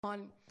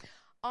on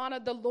honor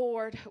the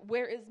Lord.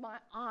 Where is my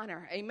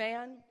honor?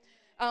 Amen.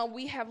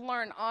 We have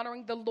learned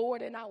honoring the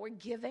Lord in our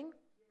giving,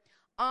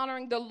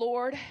 honoring the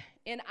Lord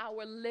in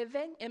our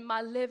living, in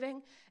my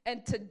living.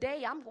 And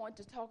today I'm going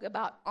to talk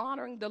about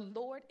honoring the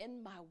Lord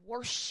in my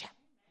worship.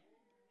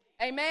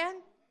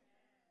 Amen.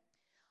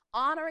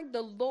 Honoring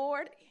the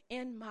Lord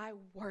in my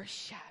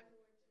worship.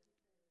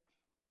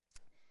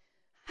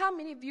 How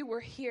many of you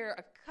were here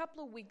a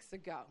couple of weeks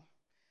ago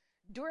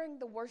during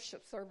the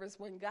worship service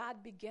when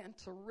God began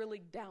to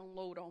really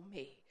download on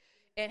me?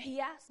 And he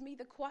asked me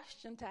the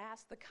question to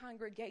ask the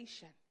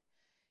congregation,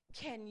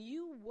 can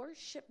you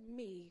worship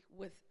me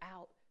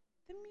without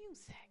the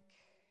music?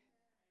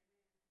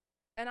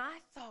 And I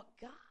thought,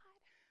 God,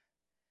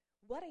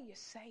 what are you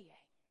saying?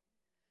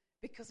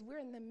 Because we're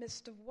in the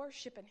midst of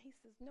worship. And he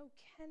says, no,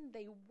 can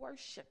they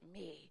worship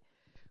me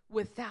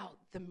without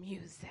the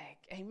music?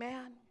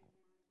 Amen.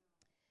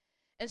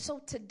 And so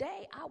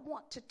today I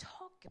want to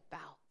talk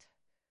about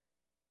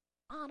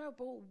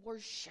honorable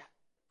worship.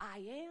 I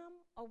am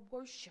a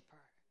worshiper.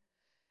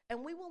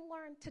 And we will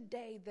learn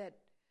today that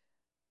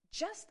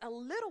just a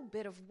little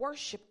bit of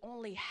worship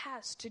only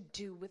has to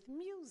do with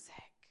music.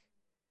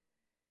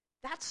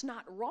 That's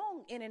not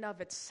wrong in and of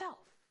itself.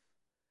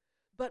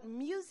 But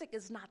music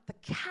is not the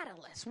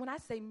catalyst. When I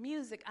say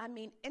music, I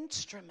mean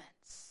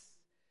instruments.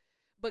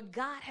 But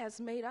God has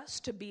made us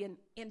to be an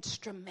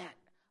instrument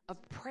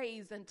of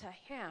praise unto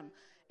him.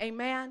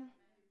 Amen.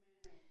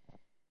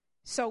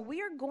 So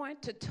we are going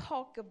to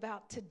talk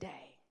about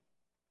today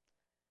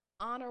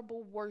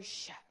honorable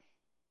worship.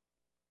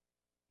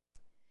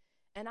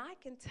 And I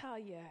can tell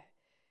you,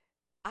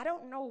 I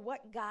don't know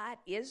what God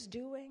is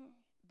doing,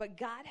 but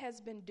God has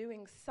been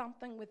doing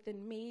something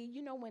within me.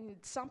 You know, when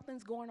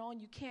something's going on,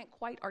 you can't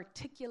quite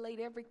articulate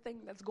everything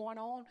that's going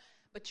on,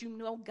 but you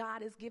know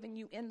God is giving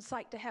you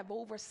insight to have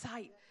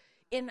oversight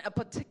in a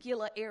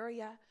particular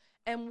area.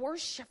 And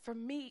worship for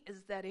me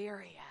is that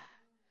area.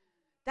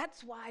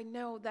 That's why I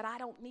know that I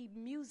don't need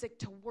music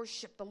to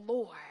worship the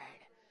Lord.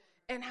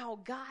 And how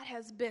God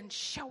has been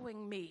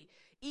showing me,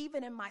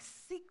 even in my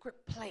secret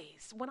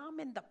place, when I'm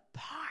in the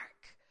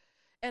park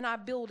and I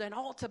build an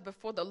altar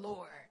before the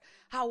Lord,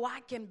 how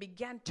I can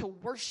begin to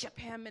worship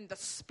him and the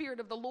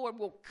Spirit of the Lord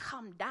will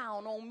come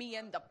down on me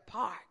in the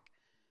park.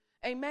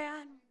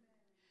 Amen.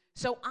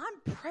 So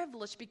I'm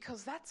privileged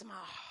because that's my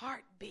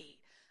heartbeat.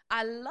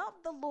 I love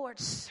the Lord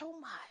so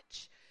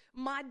much.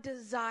 My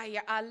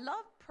desire, I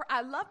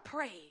love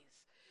praise.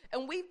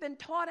 And we've been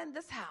taught in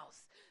this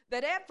house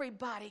that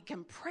everybody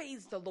can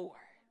praise the Lord.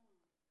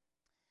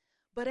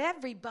 But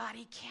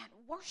everybody can't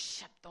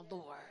worship the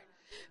Lord.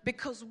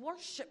 Because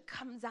worship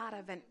comes out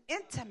of an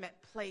intimate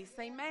place,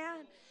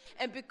 amen?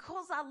 And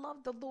because I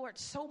love the Lord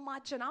so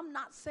much, and I'm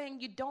not saying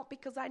you don't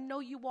because I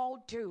know you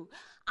all do.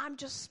 I'm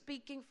just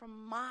speaking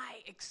from my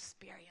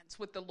experience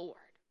with the Lord.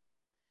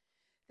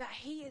 That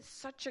he is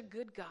such a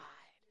good God.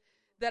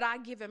 That I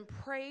give him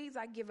praise,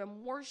 I give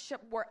him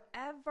worship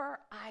wherever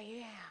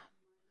I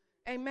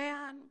am.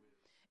 Amen?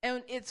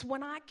 And it's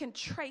when I can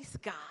trace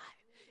God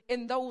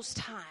in those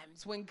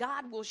times when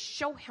God will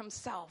show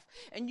himself.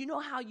 And you know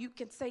how you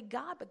can say,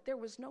 God, but there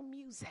was no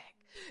music.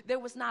 There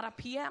was not a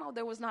piano.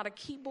 There was not a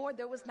keyboard.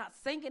 There was not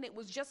singing. It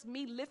was just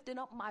me lifting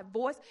up my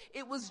voice.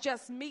 It was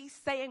just me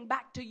saying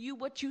back to you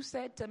what you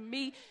said to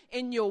me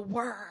in your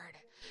word.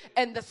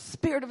 And the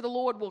Spirit of the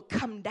Lord will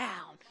come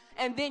down.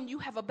 And then you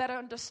have a better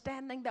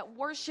understanding that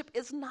worship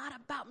is not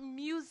about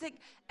music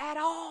at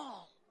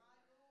all.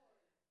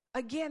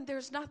 Again,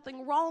 there's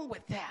nothing wrong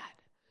with that.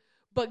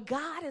 But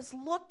God is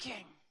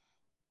looking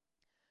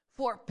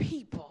for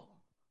people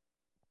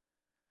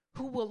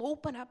who will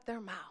open up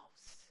their mouths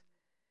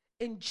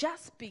and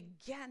just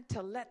begin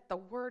to let the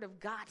word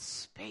of God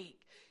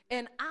speak.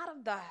 And out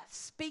of the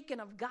speaking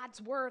of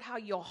God's word, how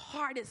your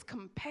heart is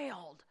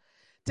compelled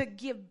to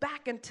give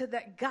back into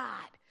that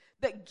God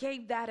that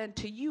gave that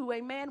unto you.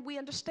 Amen. We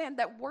understand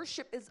that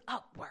worship is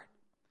upward.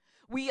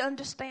 We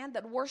understand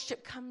that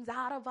worship comes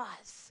out of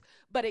us,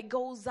 but it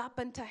goes up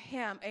into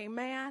him.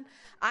 Amen.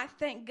 I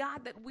thank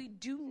God that we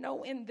do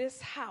know in this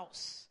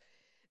house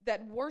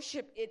that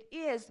worship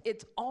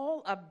it's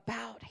all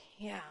about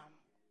him.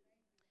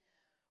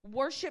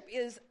 Worship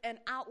is an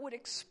outward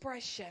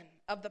expression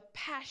of the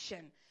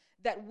passion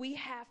that we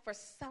have for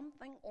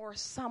something or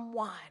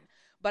someone.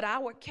 But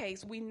our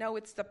case, we know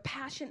it's the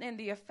passion and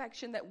the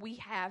affection that we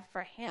have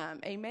for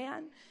him.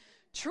 Amen.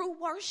 True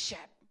worship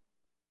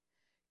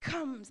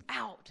comes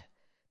out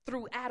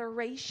through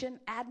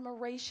adoration,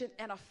 admiration,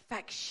 and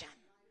affection.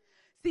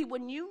 See,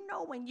 when you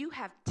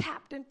have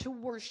tapped into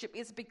worship,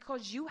 it's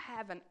because you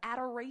have an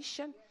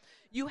adoration,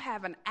 you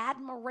have an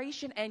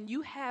admiration, and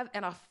you have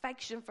an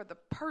affection for the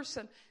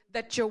person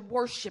that you're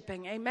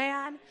worshiping.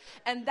 Amen?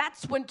 And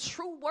that's when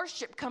true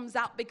worship comes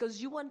out,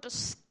 because you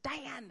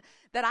understand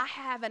that I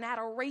have an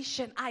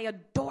adoration. I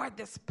adore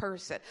this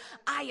person.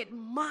 I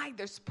admire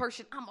this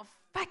person. I'm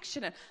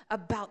affectionate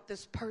about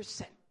this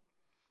person.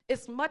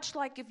 It's much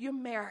like if you're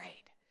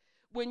married.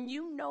 When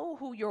you know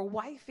who your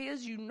wife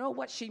is, you know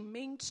what she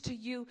means to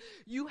you,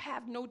 you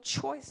have no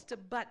choice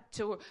but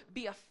to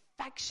be affectionate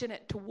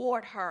affectionate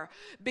toward her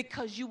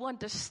because you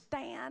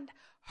understand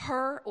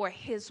her or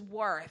his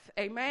worth.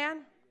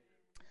 Amen?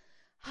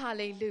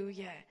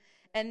 Hallelujah.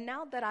 And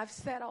now that I've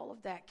said all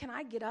of that, can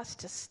I get us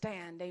to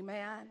stand?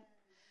 Amen?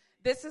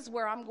 This is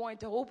where I'm going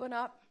to open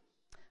up.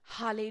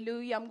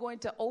 Hallelujah. I'm going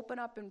to open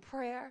up in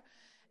prayer.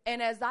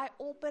 And as I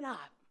open up,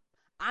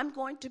 I'm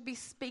going to be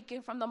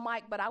speaking from the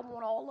mic, but I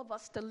want all of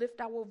us to lift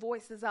our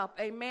voices up.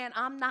 Amen.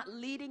 I'm not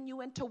leading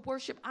you into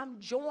worship. I'm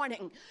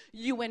joining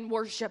you in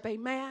worship.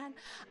 Amen.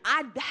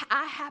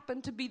 I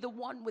happen to be the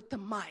one with the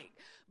mic.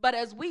 But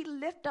as we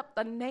lift up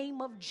the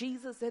name of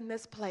Jesus in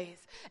this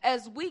place,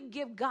 as we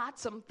give God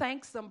some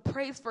thanks, some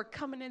praise for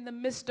coming in the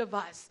midst of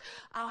us,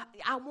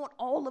 I want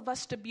all of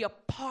us to be a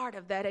part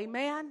of that.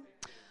 Amen.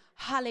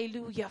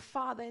 Hallelujah.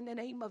 Father, in the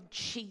name of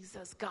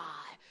Jesus, God,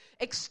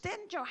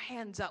 extend your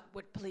hands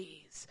upward,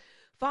 please.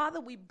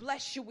 Father, we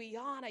bless you. We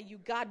honor you,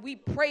 God. We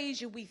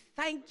praise you. We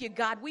thank you,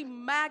 God. We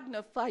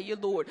magnify you,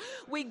 Lord.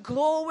 We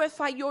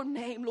glorify your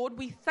name, Lord.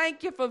 We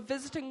thank you for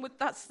visiting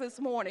with us this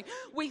morning.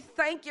 We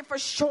thank you for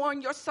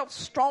showing yourself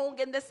strong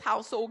in this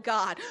house, oh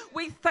God.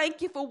 We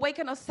thank you for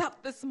waking us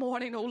up this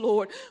morning, oh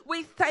Lord.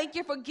 We thank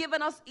you for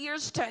giving us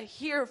ears to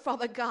hear,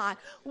 Father God,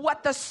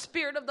 what the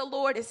Spirit of the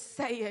Lord is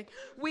saying.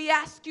 We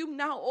ask you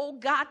now, oh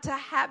God, to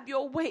have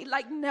your way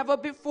like never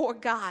before,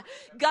 God.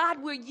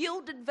 God, we're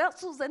yielded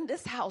vessels in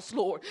this house,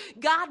 Lord.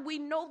 God, we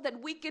know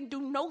that we can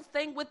do no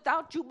thing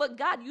without you, but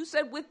God, you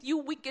said with you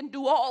we can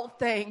do all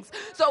things.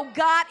 So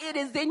God, it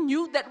is in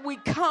you that we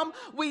come.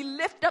 We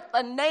lift up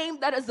the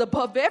name that is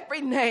above every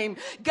name.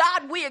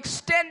 God, we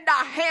extend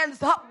our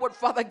hands upward,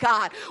 Father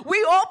God.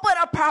 We open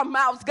up our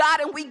mouths, God,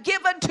 and we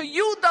give unto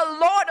you the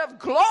Lord of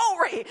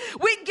glory.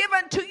 We give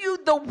unto you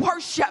the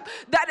worship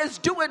that is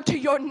due unto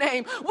your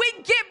name. We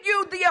give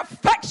you the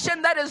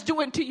affection that is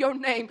due unto your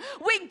name.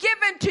 We give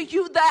unto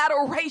you the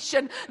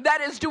adoration that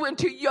is due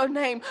unto your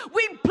name.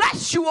 We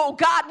bless you, oh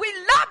God. We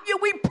love you.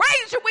 We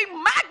praise you. We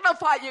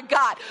magnify you,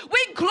 God.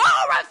 We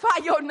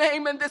glorify your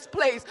name in this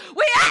place.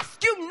 We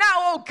ask you now,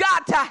 oh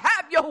God, to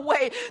have your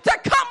way, to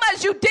come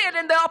as you did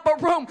in the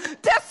upper room,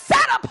 to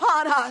set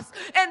upon us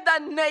in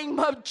the name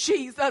of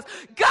Jesus.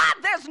 God,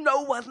 there's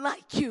no one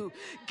like you.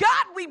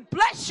 God, we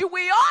bless you.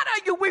 We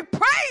honor you. We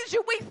praise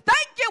you. We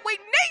thank you. We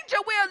need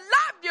you. We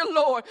love you,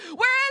 Lord. We're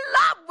in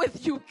love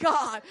with you,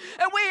 God.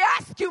 And we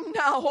ask you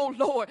now, oh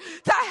Lord,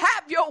 to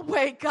have your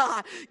way,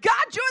 God.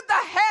 God, you're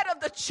the head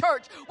of the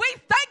church. We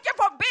thank you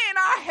for being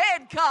our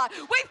head, God.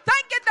 We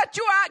thank you that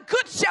you are our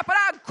good shepherd,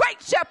 our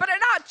great shepherd,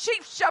 and our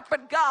chief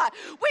shepherd, God.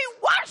 We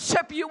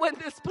worship you in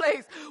this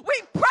place.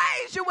 We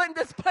praise you in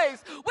this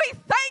place. We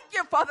thank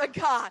you, Father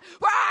God,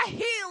 for our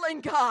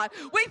healing, God.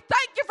 We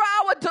thank you for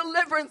our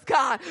deliverance,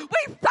 God.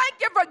 We thank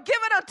you for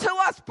giving unto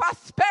us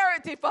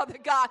prosperity, Father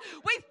God.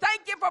 We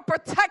thank you for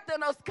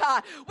protecting us,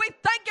 God. We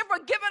thank you for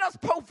giving us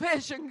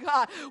provision,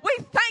 God. We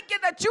thank you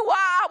that you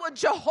are our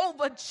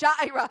Jehovah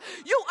Jireh.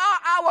 You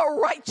are our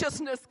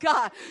righteousness,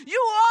 God.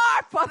 You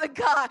are, Father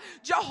God,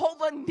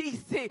 Jehovah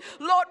Nisi.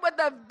 Lord, with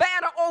the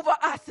banner over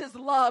us is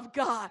love,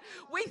 God.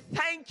 We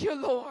thank you,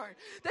 Lord,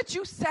 that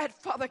you said,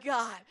 Father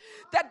God,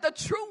 that the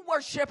true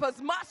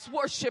worshipers must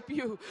worship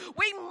you.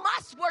 We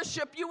must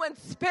worship you in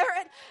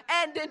spirit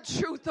and in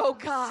truth, oh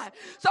God.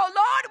 So,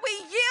 Lord, we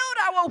yield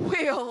our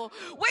will.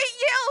 We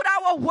yield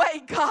our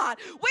way, God.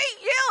 We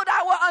yield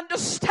our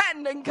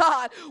understanding,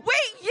 God. We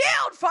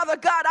yield, Father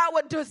God,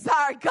 our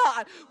desire,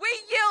 God. We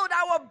yield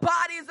our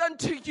bodies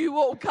unto you,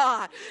 oh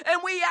God.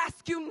 And we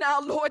ask you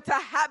now, Lord, to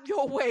have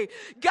your way.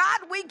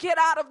 God, we get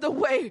out of the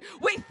way.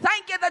 We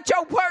thank you that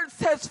your word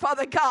says,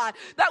 Father God,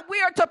 that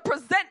we are to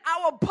present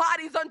our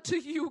bodies unto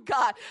you,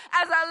 God,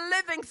 as a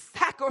living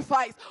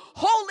sacrifice.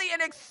 Holy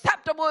and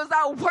acceptable is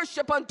our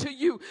worship unto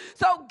you.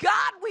 So,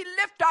 God, we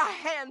lift our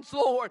hands,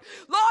 Lord.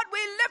 Lord, we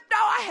lift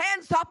our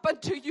hands up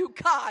unto you,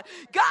 God.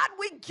 God,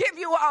 we give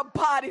you our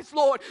bodies,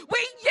 Lord.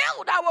 We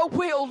yield our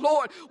will,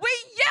 Lord. We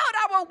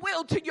yield our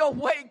will to your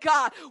way,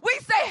 God. We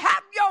say,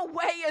 have your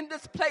way in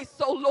this place,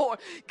 oh Lord.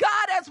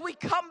 God, as we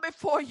come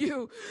before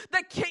you,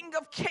 the King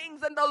of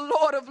Kings and the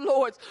Lord of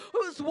Lords,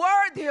 who's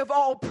worthy of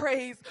all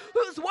praise,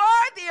 who's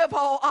worthy of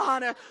all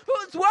honor,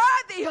 who's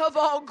worthy of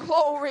all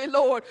glory,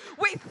 Lord.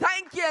 We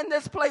thank you in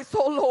this place,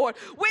 oh Lord.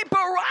 We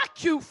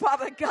barack you,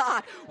 Father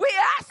God. We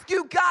ask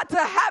you, God, to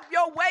have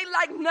your way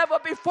like never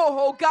before,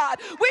 oh God.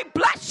 We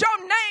bless your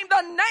name,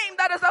 the name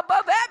that is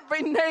above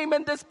every name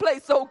in this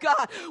place, oh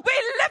God. We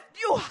lift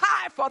you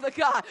high, Father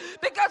God,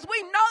 because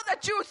we know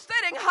that you're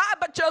sitting high,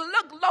 but you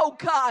look low,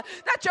 God,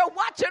 that you're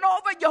watching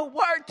over your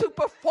word to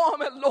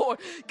perform it, Lord.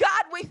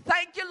 God, we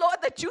thank you, Lord,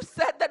 that you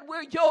said that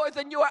we're yours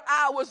and you are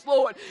ours,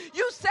 Lord.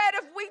 You said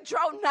if we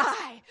draw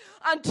nigh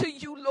unto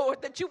you,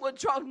 Lord, that you will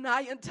draw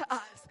nigh unto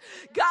us.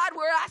 God,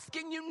 we're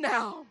asking you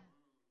now,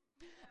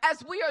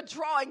 as we are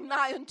drawing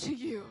nigh unto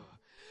you,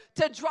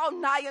 to draw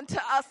nigh unto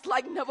us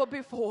like never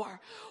before.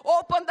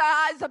 Open the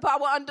eyes of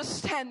our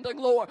understanding,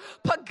 Lord.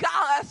 Put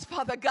us,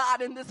 Father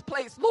God, in this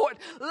place, Lord.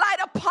 Light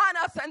upon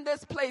us in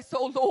this place,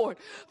 oh Lord.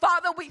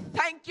 Father, we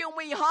thank you and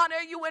we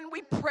honor you and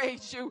we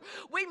praise you.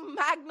 We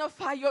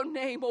magnify your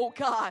name, oh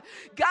God.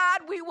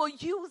 God, we will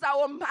use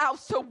our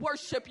mouths to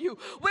worship you.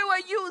 We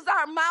will use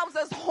our mouths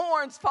as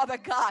horns, Father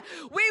God.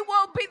 We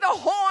will be the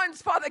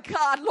horns, Father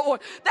God,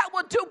 Lord, that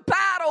will do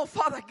battle,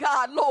 Father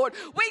God, Lord.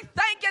 We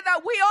thank you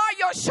that we are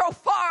your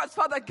shofars,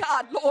 Father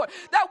God, Lord,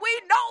 that we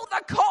know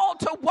the call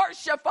to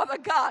worship, Father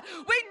God.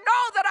 We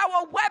know that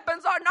our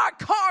weapons are not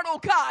carnal,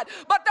 God,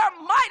 but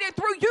they're mighty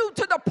through you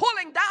to the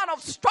pulling down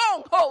of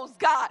strongholds,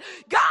 God.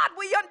 God,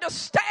 we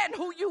understand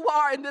who you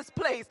are in this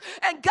place.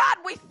 And God,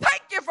 we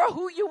thank you for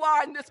who you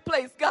are in this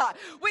place, God.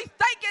 We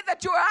thank you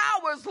that you're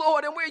ours,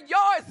 Lord, and we're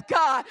yours,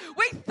 God.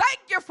 We thank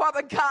you,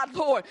 Father God,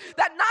 Lord,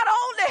 that not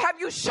only have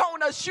you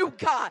shown us you,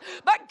 God,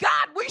 but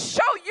God, we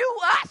show you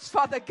us,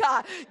 Father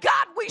God.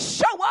 God, we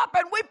show up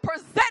and we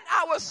present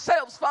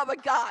ourselves, Father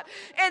God,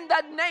 in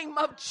the name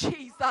of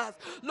Jesus.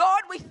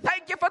 Lord, we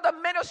thank you for the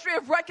ministry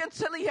of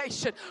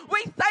reconciliation.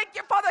 We thank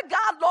you, Father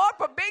God, Lord,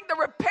 for being the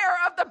repairer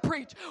of the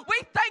breach.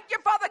 We thank you,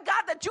 Father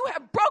God, that you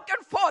have broken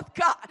forth,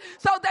 God,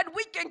 so that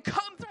we can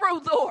come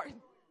through, Lord.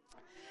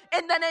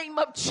 In the name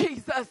of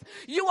Jesus,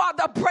 you are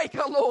the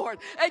breaker, Lord.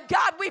 And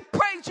God, we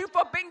praise you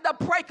for being the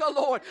breaker,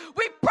 Lord.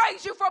 We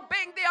praise you for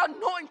being the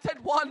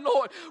anointed one,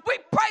 Lord. We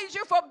praise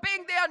you for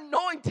being the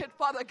anointed,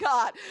 Father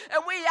God.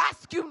 And we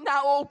ask you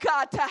now, oh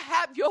God, to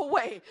have your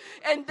way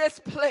in this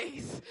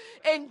place.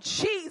 In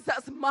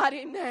Jesus'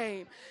 mighty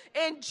name.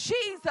 In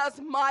Jesus'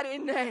 mighty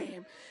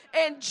name.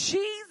 In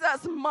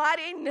Jesus'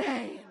 mighty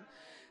name.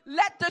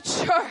 Let the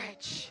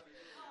church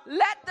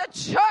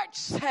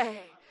say,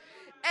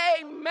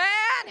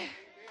 amen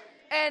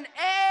and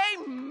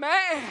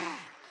amen.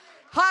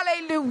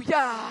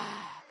 Hallelujah.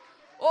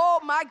 Oh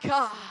my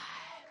God.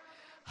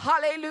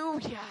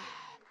 Hallelujah.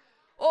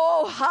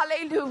 Oh,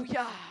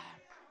 hallelujah.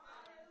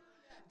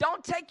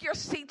 Don't take your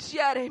seats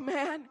yet,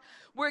 amen.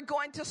 We're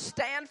going to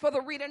stand for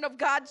the reading of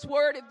God's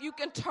word. If you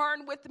can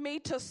turn with me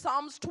to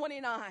Psalms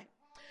 29.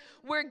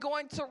 We're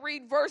going to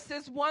read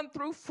verses 1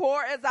 through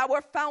 4 as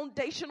our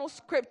foundational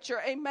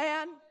scripture,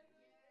 amen.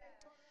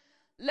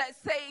 Let's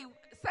say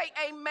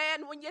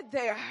amen when you're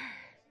there.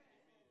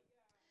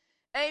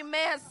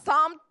 Amen.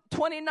 Psalm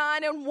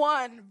 29 and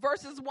 1,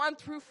 verses 1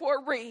 through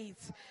 4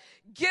 reads,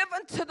 give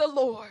unto the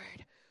Lord,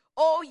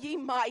 O ye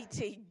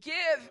mighty,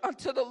 give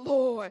unto the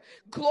Lord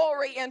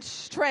glory and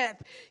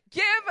strength.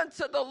 Give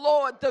unto the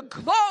Lord the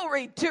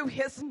glory due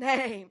his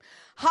name.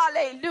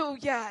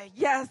 Hallelujah.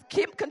 Yes,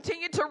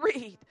 continue to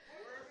read.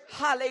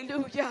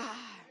 Hallelujah.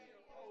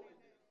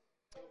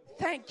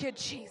 Thank you,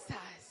 Jesus.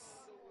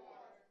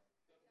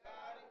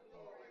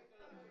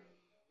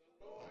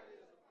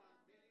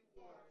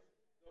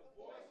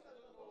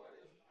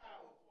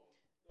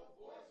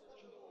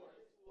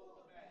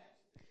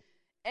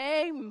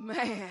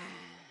 Amen.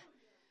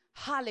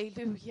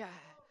 Hallelujah.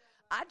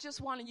 I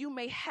just want you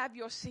may have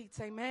your seats.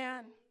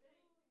 Amen.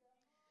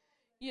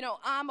 You know,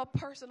 I'm a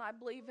person, I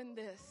believe in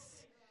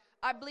this.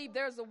 I believe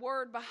there's a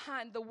word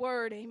behind the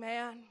word.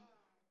 Amen.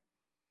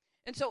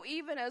 And so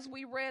even as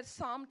we read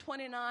Psalm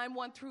 29,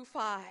 1 through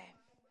 5,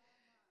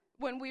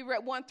 when we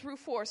read 1 through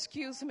 4,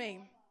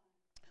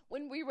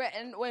 when we read,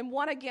 and when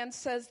 1 again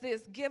says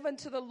this, give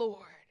unto the Lord,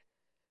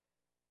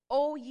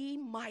 O ye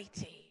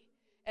mighty.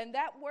 And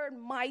that word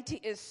mighty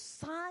is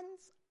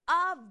sons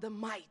of the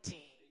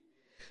mighty.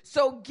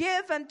 So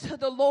give unto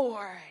the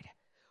Lord,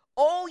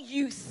 O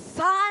you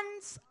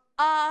sons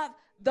of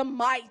the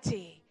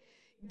mighty.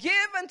 Give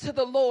unto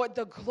the Lord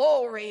the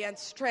glory and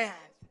strength.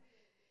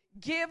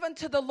 Give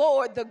unto the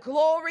Lord the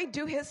glory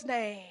due his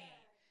name.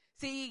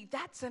 See,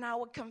 that's in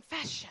our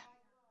confession.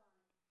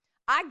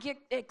 I get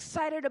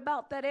excited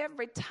about that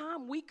every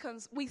time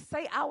we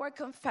say our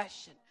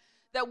confession.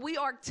 That we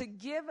are to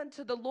give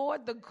unto the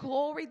Lord the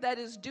glory that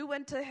is due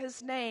unto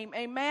his name.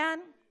 Amen.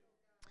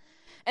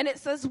 And it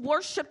says,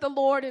 worship the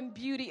Lord in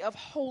beauty of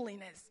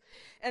holiness.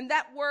 And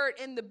that word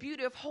in the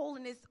beauty of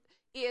holiness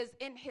is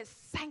in his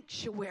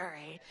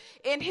sanctuary,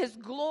 in his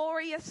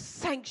glorious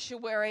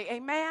sanctuary.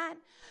 Amen.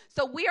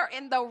 So we are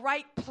in the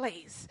right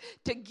place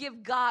to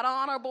give God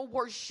honorable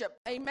worship.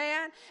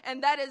 Amen.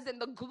 And that is in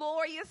the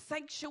glorious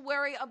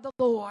sanctuary of the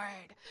Lord.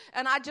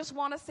 And I just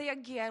want to say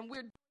again,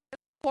 we're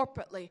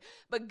corporately,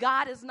 but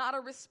God is not a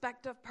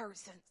respecter of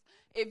persons.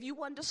 If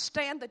you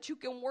understand that you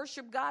can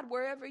worship God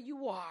wherever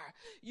you are,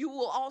 you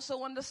will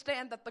also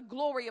understand that the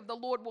glory of the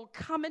Lord will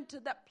come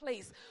into that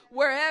place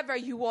wherever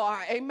you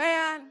are.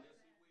 Amen.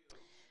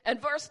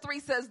 And verse 3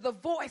 says, the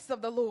voice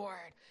of the Lord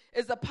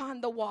is upon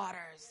the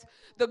waters.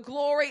 The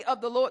glory of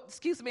the Lord,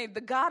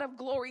 the God of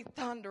glory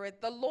thundereth.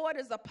 The Lord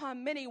is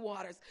upon many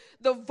waters.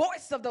 The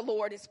voice of the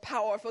Lord is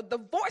powerful. The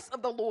voice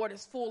of the Lord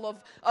is full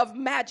of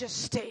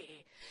majesty.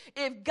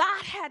 If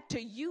God had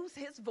to use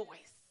his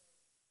voice,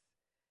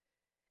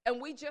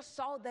 and we just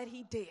saw that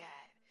he did,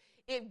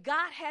 if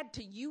God had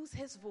to use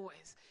his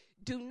voice,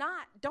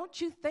 don't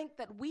you think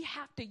that we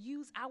have to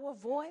use our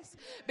voice?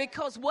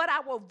 Because what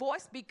our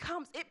voice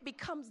becomes, it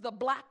becomes the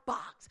black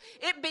box.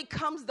 It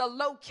becomes the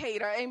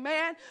locator,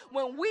 amen?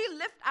 When we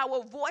lift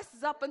our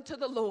voices up unto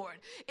the Lord,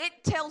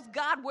 it tells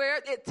God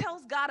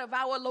of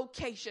our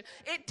location.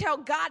 It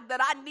tells God that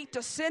I need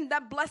to send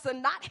that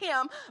blessing, not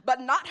him,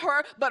 but not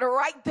her, but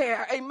right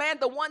there, amen,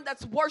 the one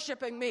that's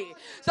worshiping me.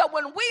 So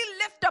when we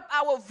lift up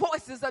our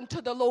voices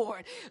unto the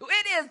Lord,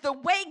 it is the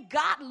way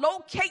God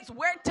locates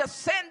where to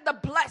send the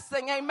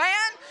blessing, amen?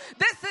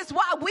 This is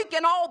why we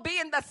can all be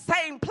in the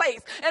same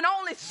place, and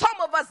only some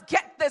of us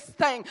get this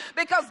thing,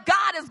 because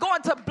God is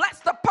going to bless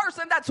the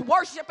person that's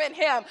worshiping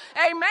him,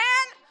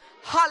 amen?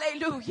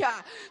 Hallelujah.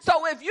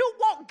 So if you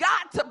want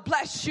God to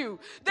bless you,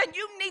 then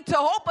you need to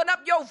open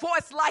up your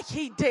voice like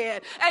he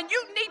did, and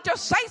you need to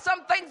say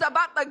some things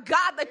about the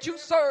God that you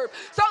serve,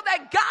 so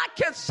that God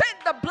can send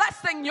the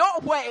blessing your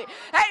way,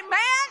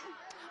 amen?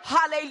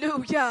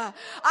 Hallelujah.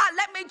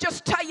 Let me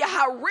just tell you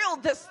how real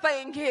this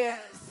thing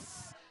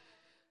is.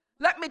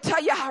 Let me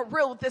tell you how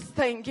real this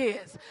thing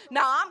is.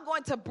 Now, I'm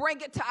going to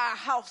bring it to our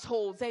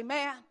households,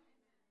 amen?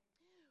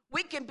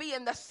 We can be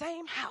in the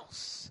same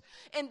house,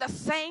 in the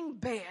same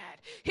bed,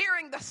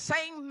 hearing the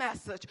same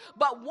message,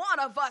 but one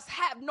of us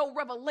have no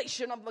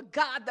revelation of the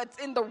God that's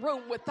in the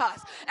room with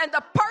us. And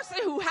the person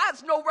who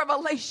has no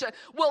revelation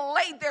will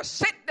lay there,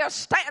 sit there,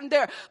 stand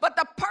there. But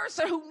the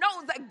person who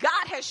knows that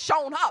God has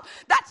shown up,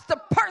 that's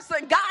the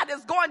person God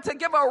is going to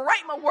give a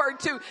rhema word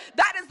to.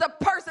 That is the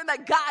person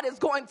that God is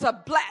going to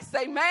bless.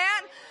 Amen?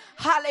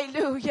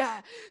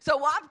 Hallelujah.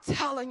 So I'm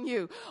telling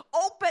you,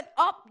 open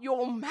up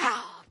your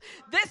mouth.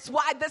 This is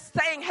why this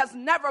thing has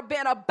never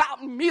been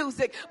about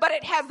music, but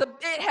it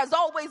has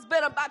always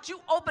been about you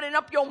opening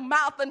up your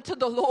mouth unto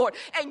the Lord,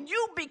 and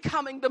you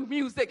becoming the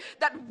music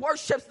that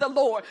worships the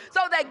Lord, so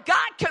that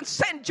God can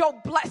send your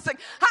blessing.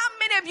 How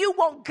many of you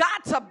want God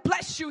to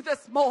bless you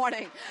this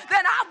morning?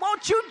 Then I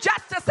want you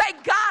just to say,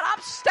 God,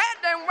 I'm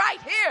standing right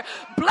here.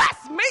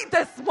 Bless me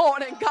this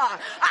morning, God.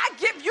 I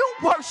give you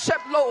worship,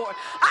 Lord.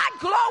 I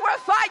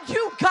glorify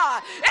you,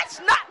 God.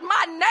 It's not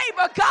my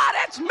neighbor, God.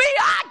 It's me.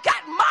 I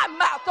got my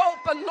mouth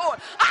open, Lord.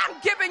 I'm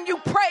giving you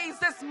praise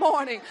this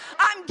morning.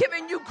 I'm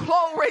giving you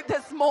glory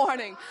this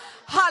morning.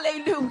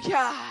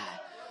 Hallelujah.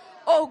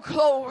 Oh,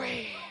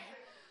 glory.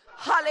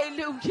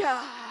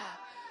 Hallelujah.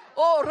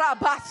 Oh,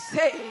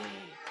 Rabase.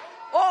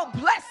 Oh,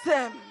 bless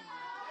him.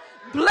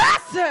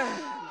 Bless him.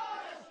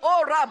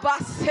 Oh,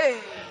 Rabase.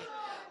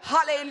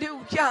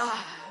 Hallelujah.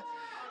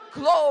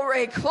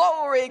 Glory,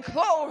 glory,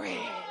 glory.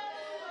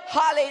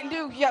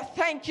 Hallelujah.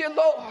 Thank you,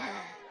 Lord.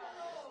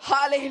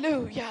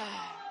 Hallelujah.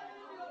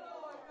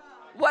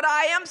 What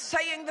I am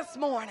saying this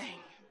morning,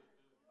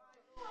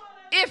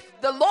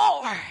 if the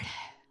Lord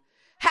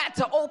had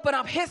to open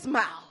up his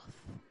mouth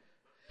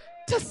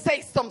to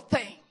say some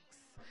things,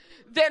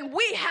 then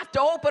we have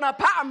to open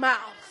up our mouths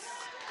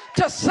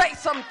to say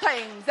some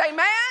things.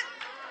 Amen?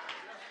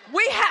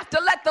 We have to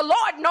let the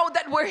Lord know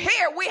that we're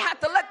here. We have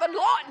to let the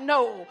Lord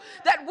know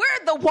that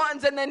we're the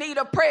ones in the need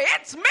of prayer.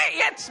 It's me,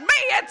 it's me,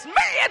 it's me,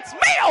 it's me,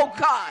 oh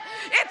God.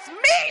 It's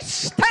me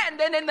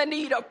standing in the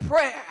need of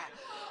prayer.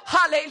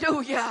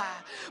 Hallelujah.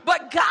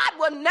 But God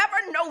will never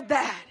know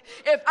that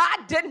if I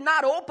did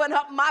not open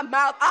up my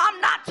mouth. I'm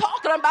not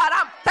talking about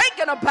I'm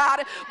thinking about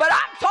it, but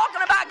I'm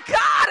talking about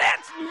God,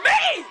 it's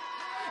me.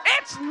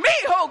 It's me,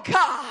 oh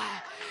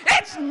God.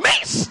 It's me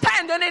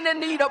standing in the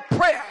need of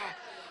prayer.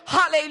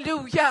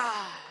 Hallelujah.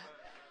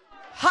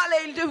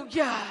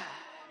 Hallelujah.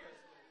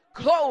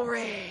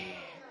 Glory.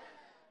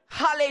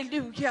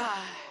 Hallelujah.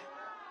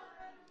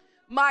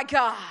 My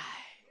God.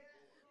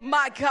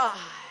 My God.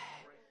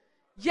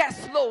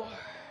 Yes, Lord.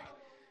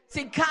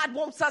 See, God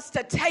wants us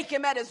to take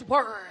him at his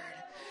word.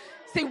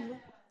 See,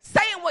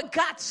 saying what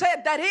God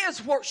said, that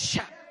is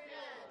worship.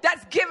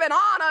 That's giving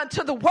honor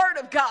to the word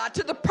of God,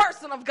 to the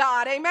person of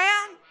God.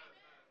 Amen?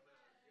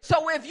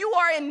 So if you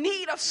are in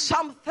need of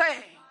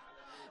something,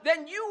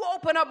 then you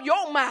open up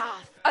your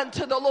mouth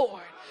unto the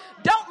Lord.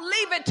 Don't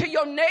leave it to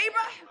your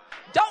neighbor.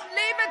 Don't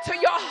leave it to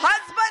your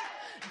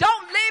husband.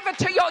 Don't leave it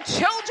to your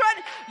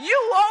children.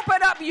 You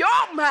open up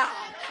your mouth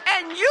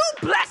and you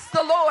bless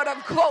the Lord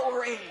of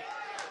glory.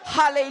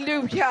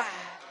 Hallelujah.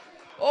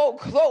 Oh,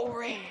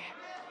 glory.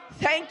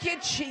 Thank you,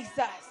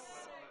 Jesus.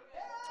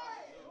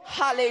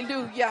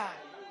 Hallelujah.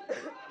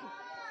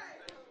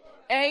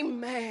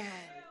 Amen.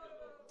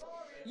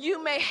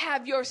 You may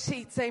have your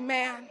seats.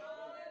 Amen.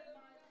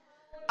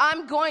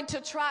 I'm going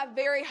to try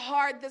very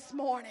hard this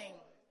morning.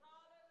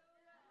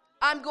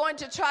 I'm going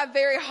to try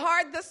very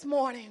hard this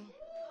morning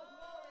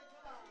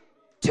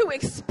to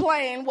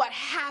explain what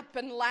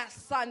happened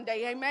last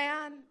Sunday.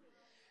 Amen.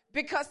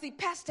 Because see,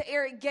 Pastor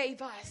Eric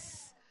gave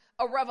us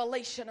a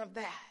revelation of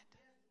that.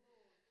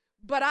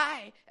 But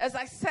as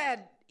I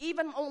said,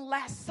 even on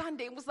last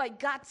Sunday, it was like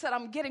God said,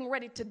 I'm getting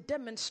ready to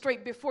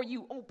demonstrate before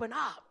you open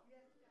up.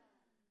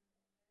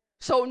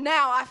 So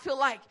now I feel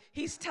like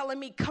he's telling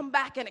me, come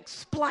back and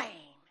explain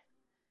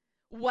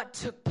what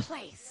took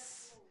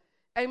place.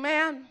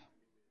 Amen.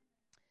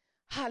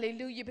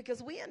 Hallelujah.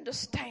 Because we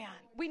understand.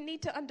 We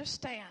need to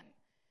understand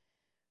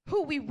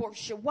who we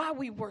worship, why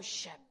we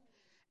worship,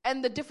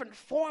 and the different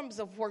forms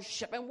of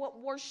worship and what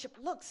worship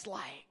looks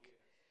like,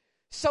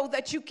 so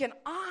that you can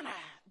honor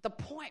the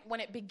point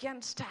when it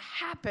begins to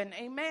happen.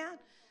 Amen.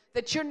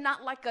 That you're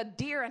not like a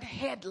deer in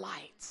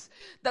headlights,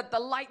 that the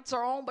lights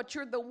are on, but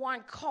you're the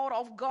one caught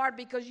off guard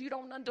because you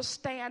don't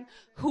understand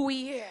who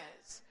he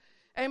is.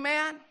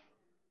 Amen.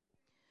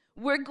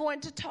 We're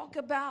going to talk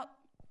about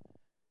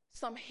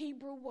some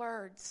Hebrew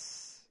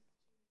words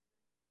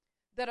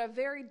that are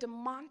very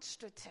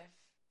demonstrative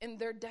in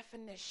their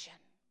definition.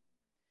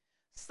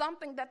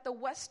 Something that the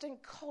Western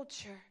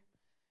culture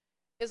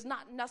is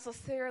not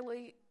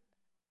necessarily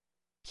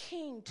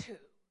keen to.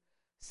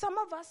 Some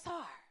of us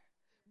are.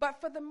 But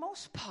for the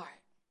most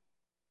part,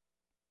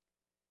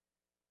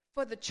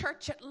 for the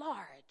church at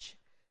large,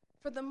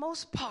 for the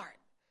most part,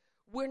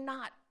 we're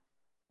not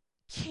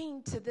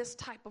keen to this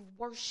type of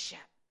worship.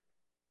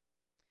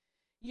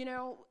 You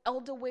know,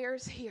 Elder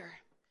Ware's here.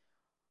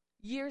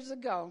 Years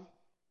ago,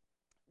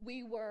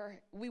 we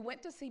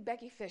went to see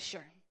Becky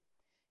Fisher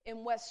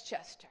in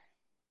Westchester.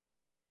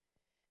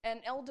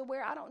 And Elder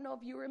Ware, I don't know if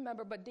you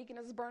remember, but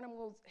Deaconess Burnham,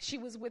 she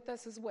was with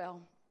us as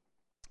well.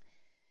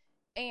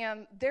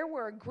 And there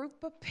were a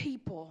group of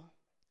people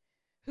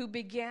who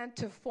began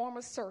to form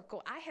a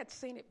circle. I had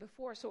seen it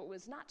before, so it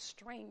was not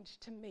strange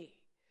to me.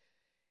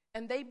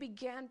 And they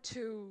began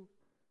to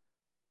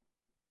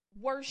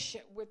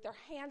worship with their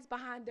hands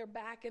behind their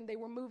back, and they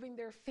were moving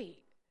their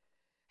feet.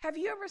 Have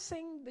you ever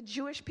seen the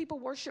Jewish people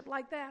worship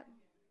like that?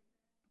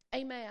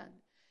 Amen.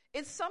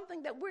 It's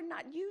something that we're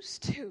not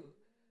used to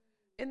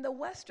in the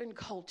Western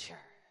culture.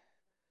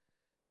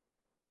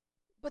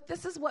 But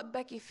this is what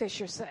Becky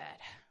Fisher said,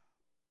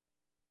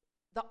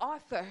 the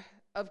author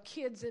of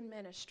Kids in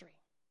Ministry.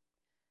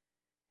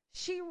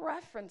 She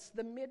referenced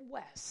the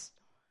Midwest.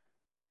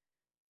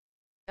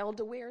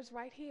 Elder Ware's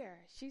right here.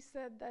 She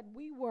said that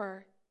we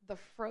were the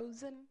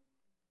frozen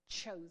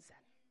chosen.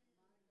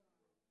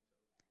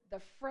 The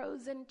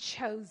frozen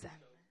chosen.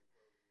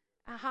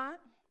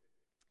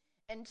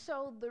 And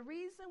so the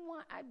reason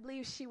why I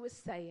believe she was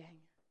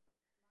saying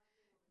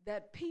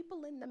that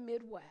people in the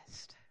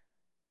Midwest,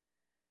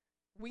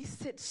 we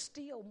sit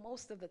still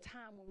most of the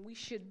time when we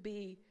should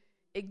be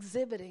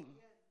exhibiting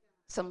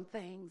some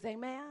things.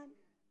 Amen?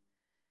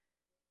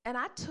 And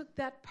I took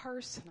that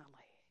personally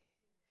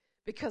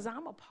because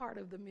I'm a part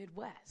of the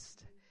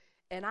Midwest.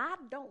 And I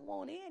don't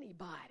want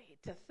anybody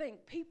to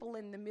think people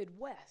in the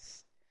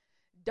Midwest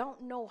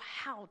don't know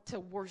how to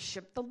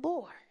worship the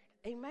Lord.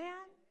 Amen?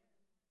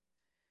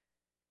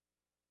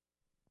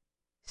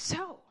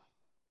 So,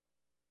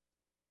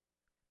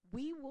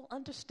 we will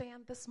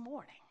understand this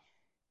morning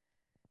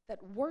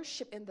that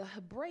worship in the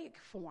Hebraic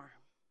form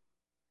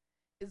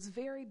is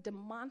very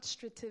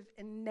demonstrative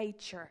in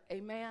nature.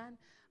 Amen?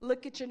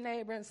 Look at your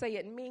neighbor and say,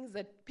 it means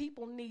that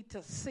people need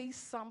to see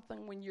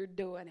something when you're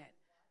doing it.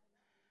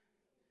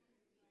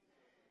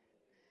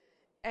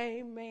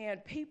 Amen.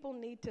 People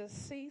need to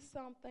see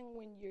something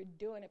when you're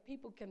doing it.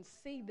 People can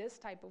see this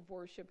type of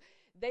worship.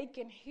 They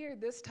can hear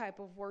this type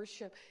of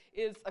worship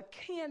is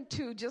akin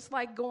to just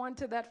like going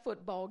to that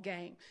football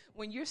game.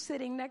 When you're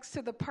sitting next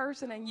to the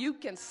person and you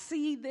can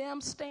see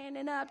them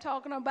standing up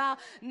talking about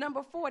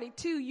number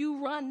 42,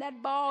 you run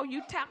that ball,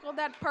 you tackle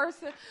that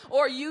person,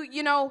 or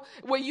you know,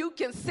 where you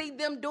can see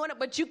them doing it,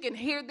 but you can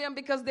hear them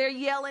because they're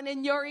yelling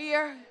in your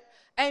ear.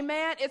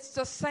 Amen. It's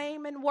the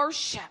same in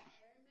worship.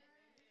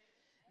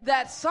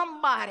 That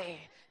somebody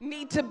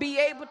need to be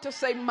able to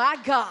say, my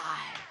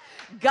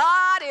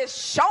God is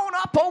shown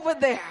up over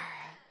there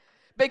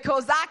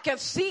because I can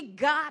see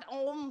God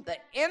on the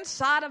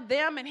inside of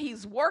them and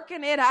he's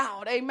working it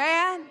out.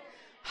 Amen.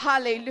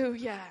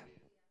 Hallelujah.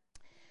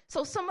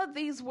 So some of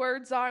these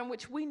words are in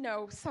which we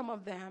know some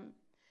of them,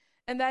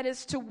 and that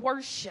is to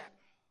worship,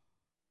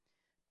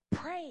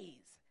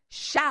 praise,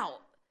 shout,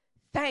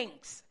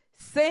 thanks,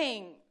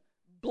 sing,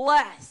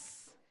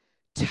 bless,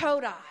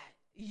 Todah,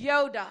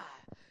 Yoda,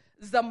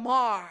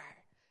 Zamar,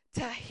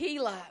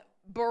 Tehillah,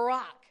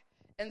 Barak,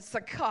 and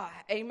Sakah.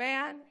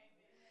 Amen?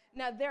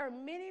 Now, there are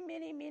many,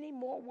 many, many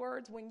more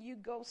words when you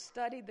go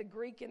study the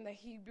Greek and the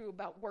Hebrew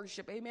about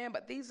worship. Amen?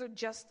 But these are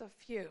just a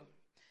few.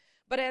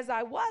 But as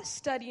I was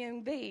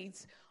studying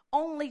these,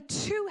 only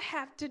 2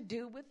 have to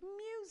do with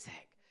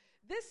music.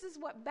 This is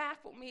what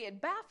baffled me.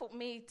 It baffled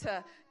me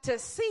to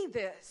see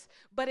this,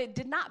 but it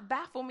did not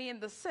baffle me in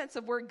the sense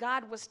of where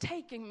God was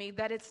taking me,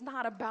 that it's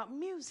not about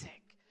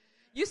music.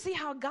 You see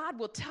how God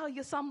will tell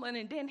you something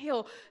and then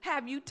he'll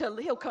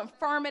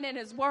confirm it in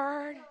his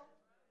word.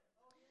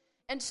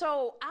 And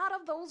so out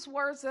of those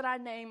words that I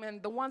name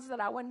and the ones that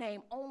I will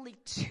name, only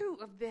 2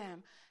 of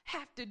them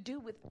have to do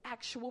with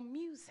actual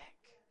music.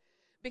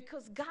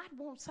 Because God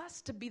wants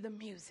us to be the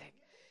music.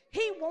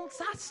 He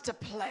wants us to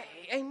play.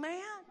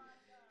 Amen.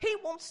 He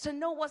wants to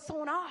know what's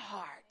on our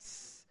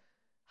hearts.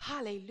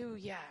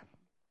 Hallelujah.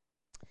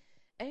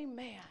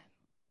 Amen.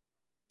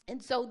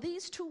 And so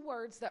these 2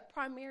 words that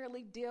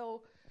primarily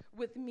deal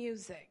with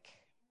music,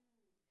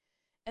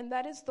 and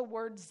that is the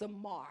word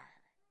zamar.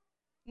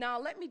 Now,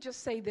 let me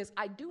just say this.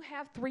 I do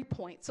have 3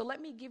 points. So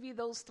let me give you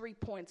those 3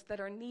 points that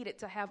are needed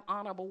to have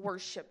honorable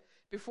worship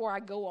before I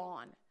go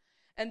on.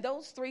 And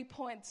those 3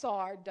 points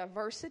are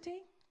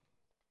diversity,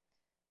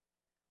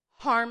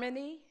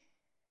 harmony,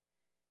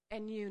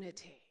 and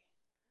unity.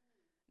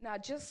 Now,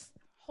 just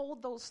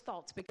hold those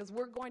thoughts because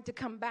we're going to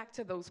come back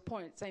to those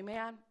points.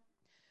 Amen?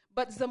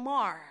 But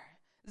zamar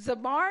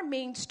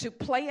means to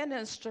play an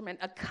instrument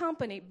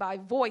accompanied by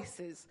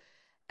voices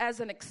as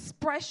an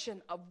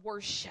expression of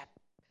worship.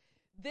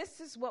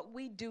 This is what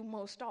we do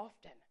most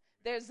often.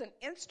 There's an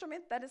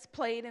instrument that is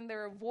played, and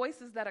there are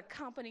voices that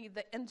accompany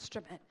the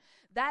instrument.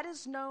 That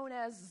is known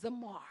as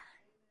zamar.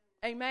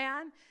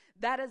 Amen?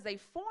 That is a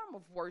form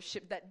of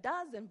worship that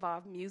does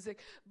involve music,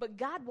 but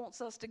God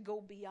wants us to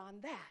go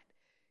beyond that.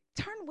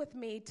 Turn with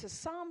me to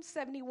Psalm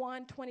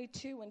 71,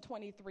 22, and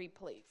 23,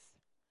 please.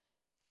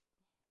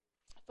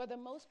 For the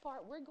most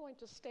part, we're going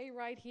to stay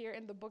right here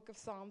in the book of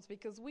Psalms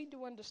because we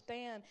do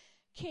understand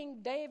King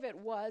David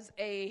was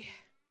a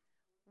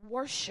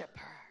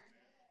worshiper.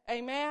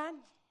 Amen?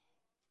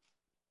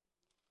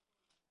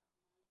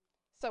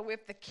 So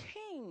if the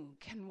king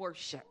can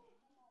worship,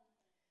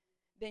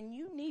 then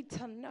you need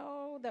to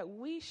know that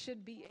we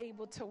should be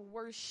able to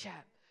worship.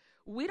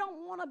 We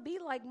don't want to be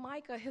like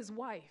Micah, his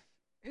wife,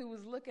 who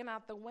was looking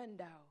out the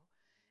window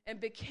and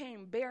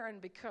became barren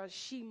because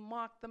she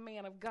mocked the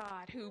man of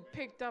God who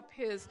picked up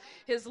his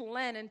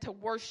linen to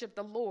worship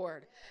the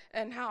Lord.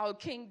 And how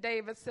King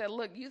David said,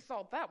 look, you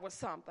thought that was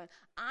something.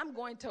 I'm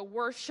going to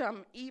worship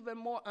him even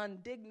more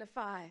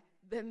undignified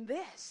than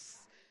this.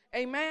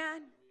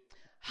 Amen?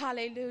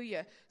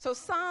 Hallelujah. So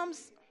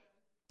Psalms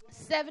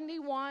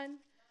 71,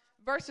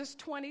 verses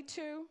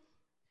 22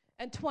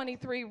 and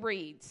 23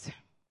 reads,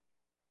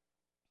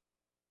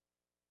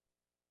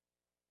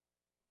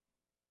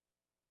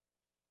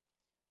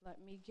 let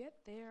me get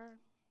there.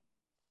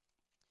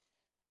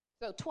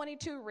 So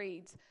 22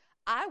 reads,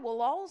 I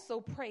will also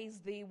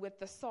praise thee with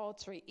the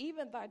psaltery,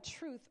 even thy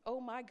truth,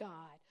 O my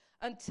God.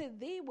 Unto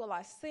thee will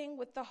I sing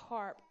with the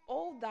harp,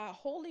 O thou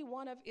Holy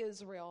One of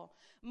Israel.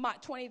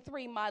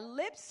 23, my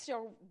lips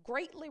shall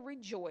greatly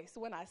rejoice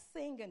when I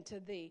sing unto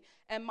thee,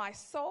 and my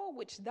soul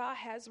which thou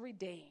hast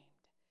redeemed.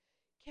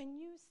 Can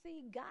you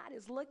see God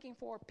is looking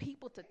for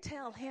people to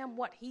tell him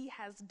what he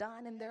has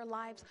done in their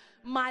lives?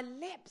 My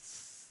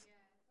lips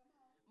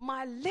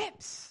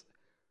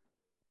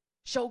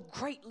shall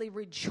greatly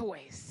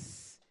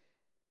rejoice.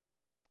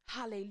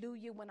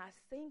 Hallelujah. When I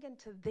sing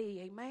unto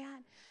thee,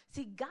 amen.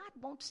 See, God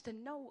wants to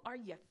know, are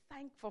you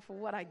thankful for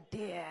what I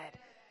did?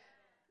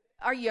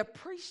 Are you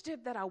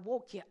appreciative that I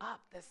woke you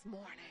up this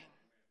morning?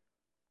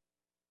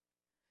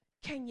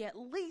 Can you at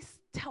least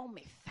tell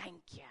me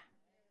thank you?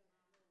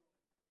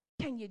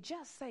 Can you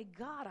just say,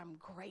 God, I'm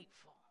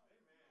grateful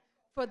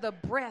for the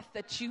breath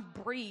that you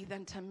breathe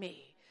into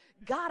me?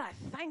 God, I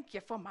thank you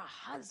for my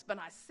husband.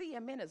 I see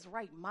him in his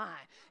right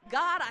mind.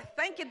 God, I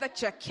thank you that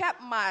you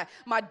kept my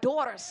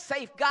daughter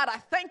safe. God, I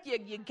thank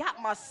you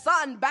got my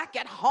son back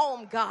at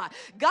home, God.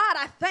 God,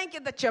 I thank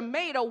you that you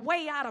made a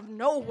way out of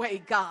no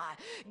way, God.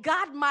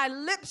 God, my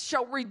lips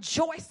shall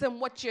rejoice in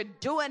what you're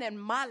doing in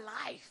my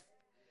life.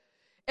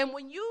 And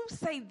when you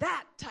say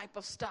that type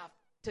of stuff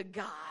to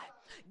God,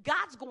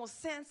 God's going to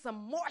send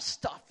some more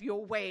stuff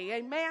your way,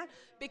 amen?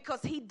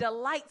 Because he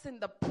delights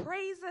in the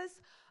praises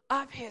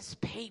of his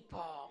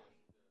people.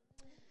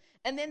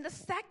 And then the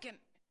second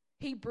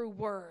Hebrew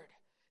word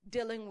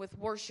dealing with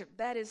worship,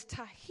 that is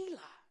tahila,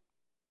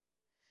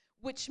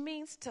 which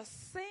means to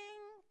sing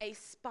a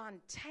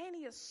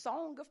spontaneous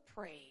song of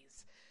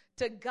praise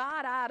to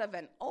God out of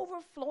an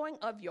overflowing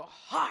of your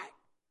heart.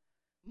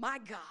 My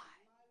God.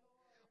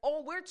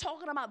 Oh, we're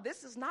talking about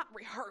this is not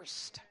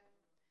rehearsed.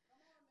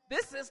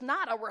 This is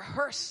not a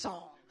rehearsed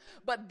song,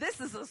 but this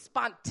is a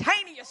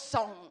spontaneous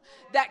song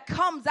that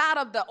comes out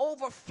of the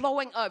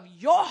overflowing of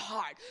your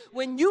heart.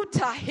 When you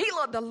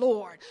tahila the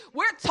Lord,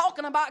 we're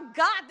talking about,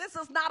 God, this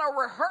is not a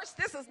rehearse.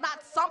 This is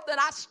not something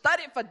I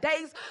studied for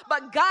days,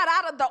 but God,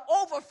 out of the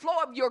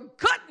overflow of your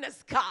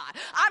goodness, God,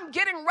 I'm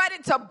getting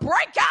ready to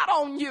break out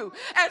on you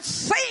and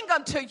sing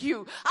unto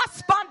you a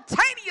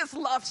spontaneous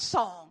love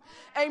song.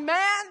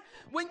 Amen?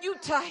 When you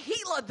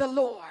tahila the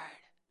Lord,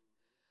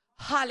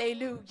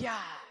 hallelujah.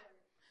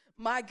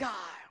 My God,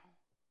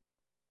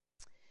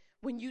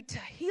 when you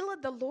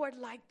tahila the Lord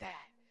like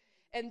that,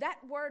 and that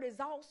word is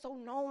also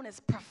known as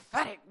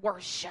prophetic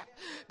worship,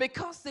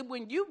 because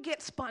when you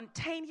get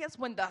spontaneous,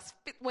 when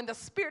the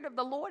Spirit of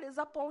the Lord is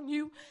up on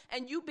you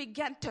and you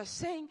begin to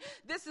sing,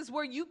 this is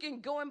where you can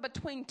go in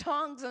between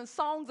tongues and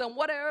songs and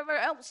whatever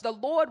else the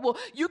Lord will,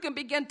 you can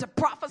begin to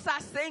prophesy,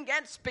 sing,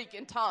 and speak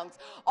in tongues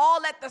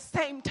all at the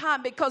same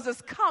time, because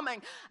it's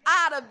coming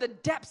out of the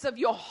depths of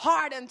your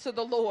heart into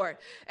the Lord.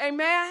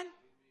 Amen?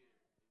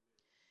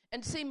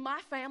 And see, my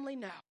family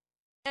know.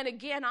 And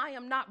again, I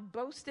am not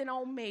boasting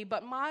on me,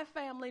 but my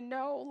family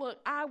know, look,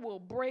 I will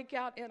break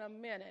out in a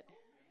minute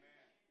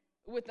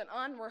with an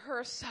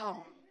unrehearsed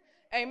song.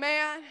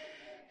 Amen?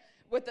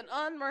 With an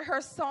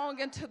unrehearsed song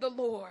into the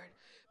Lord,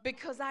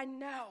 because I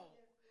know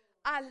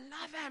I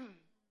love him.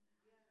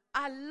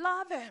 I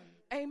love him.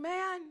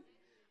 Amen?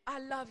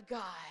 love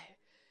God.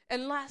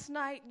 And last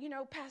night,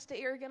 Pastor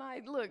Eric and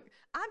I, look,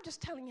 I'm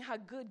just telling you how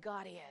good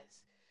God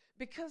is.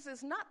 Because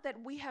it's not that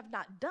we have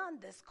not done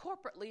this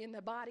corporately in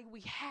the body,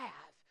 we have.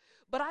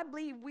 But I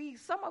believe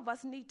some of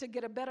us need to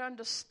get a better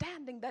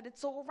understanding that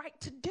it's all right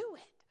to do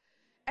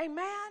it.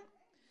 Amen?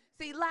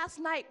 See, last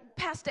night,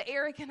 Pastor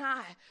Eric and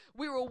I,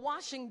 we were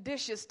washing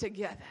dishes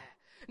together.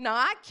 Now,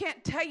 I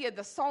can't tell you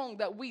the song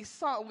that we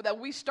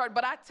started,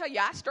 but I tell you,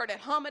 I started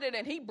humming it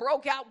and he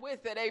broke out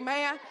with it.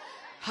 Amen?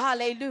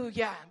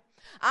 Hallelujah.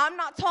 I'm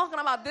not talking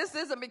about this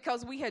isn't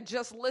because we had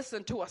just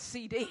listened to a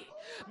CD,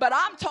 but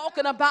I'm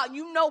talking about,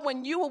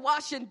 when you were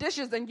washing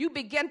dishes and you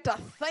begin to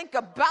think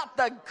about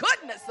the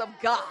goodness of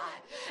God,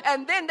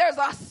 and then there's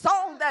a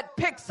song that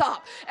picks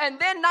up, and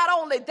then not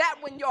only that,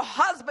 when your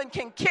husband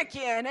can kick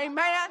in,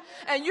 amen,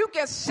 and you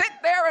can sit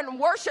there and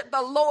worship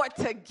the Lord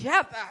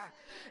together,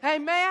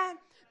 amen.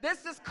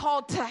 This is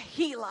called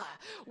Tehillah,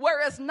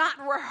 where it's not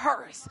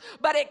rehearsed,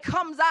 but it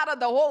comes out of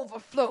the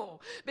overflow.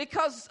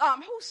 Because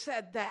who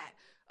said that?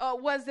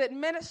 Was it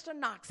Minister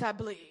Knox, I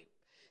believe?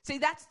 See,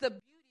 that's the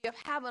beauty of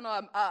having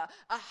a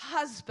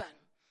husband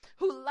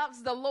who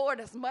loves the Lord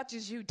as much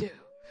as you do.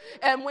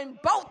 And when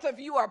both of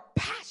you are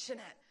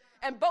passionate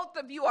and both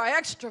of you are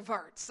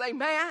extroverts,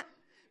 amen?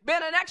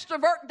 Being an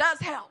extrovert does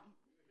help.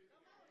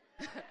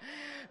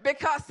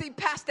 Because, see,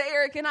 Pastor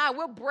Eric and I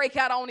will break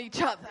out on each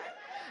other.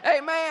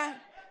 Amen?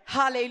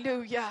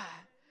 Hallelujah.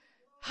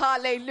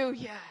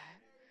 Hallelujah.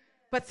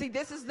 But see,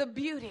 this is the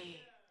beauty.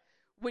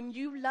 When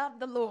you love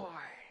the Lord,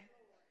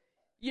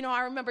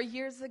 I remember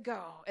years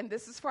ago, and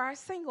this is for our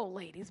single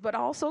ladies, but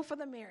also for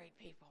the married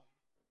people.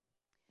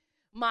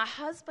 My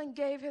husband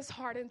gave his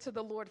heart into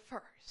the Lord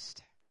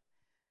first.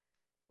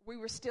 We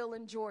were still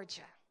in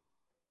Georgia.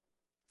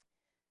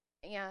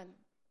 And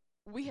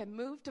we had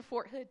moved to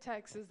Fort Hood,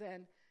 Texas,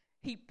 and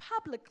he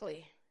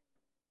publicly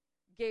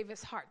gave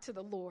his heart to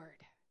the Lord.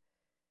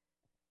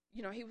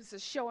 He was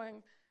just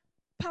showing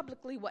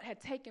publicly what had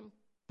taken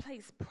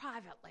place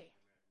privately.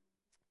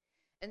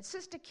 And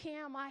Sister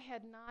Kim, I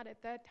had not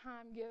at that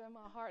time given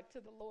my heart to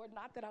the Lord.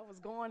 Not that I was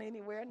going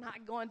anywhere,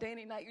 not going to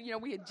any night.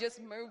 We had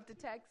just moved to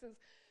Texas.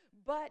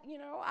 But,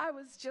 I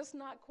was just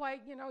not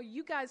quite,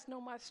 you guys know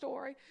my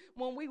story.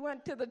 When we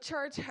went to the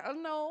church,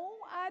 no,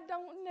 I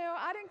don't know.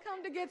 I didn't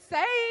come to get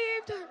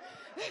saved.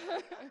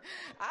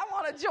 I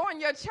want to join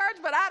your church,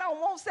 but I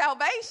don't want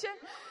salvation,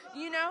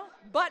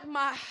 But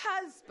my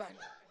husband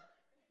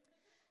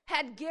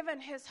had given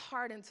his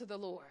heart into the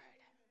Lord.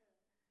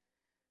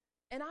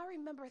 And I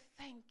remember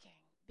thinking,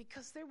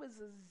 because there was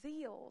a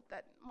zeal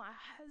that my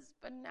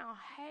husband now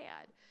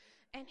had,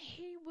 and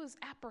he was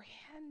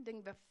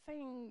apprehending the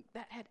thing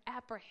that had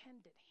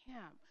apprehended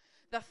him,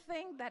 the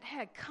thing that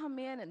had come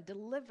in and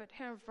delivered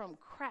him from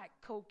crack,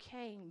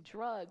 cocaine,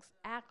 drugs,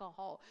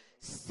 alcohol,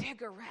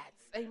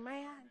 cigarettes,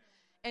 amen,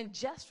 and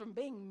just from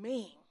being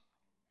mean.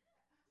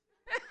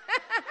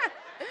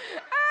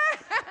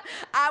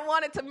 I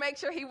wanted to make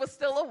sure he was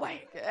still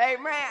awake,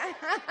 amen.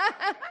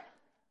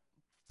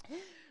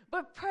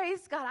 But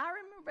praise God, I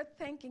remember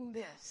thinking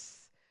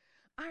this.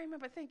 I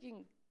remember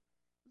thinking,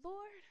 Lord,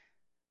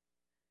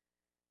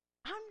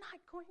 I'm not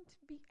going to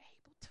be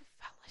able to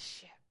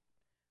fellowship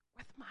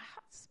with my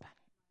husband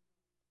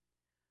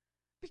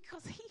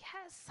because he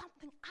has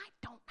something I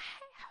don't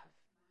have,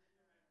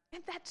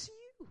 and that's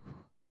you.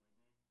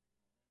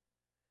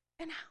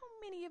 And how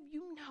many of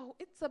you know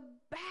it's a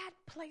bad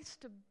place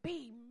to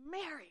be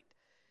married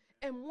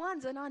and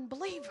one's an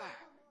unbeliever?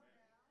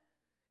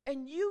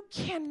 And you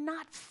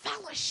cannot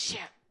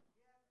fellowship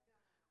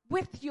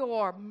with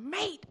your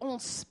mate on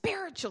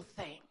spiritual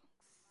things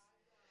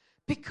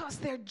because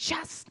they're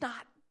just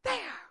not there.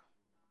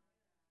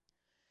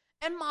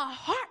 And my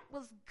heart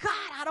was,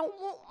 God, I don't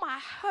want my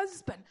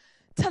husband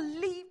to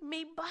leave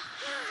me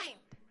behind.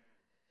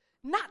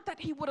 Not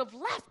that he would have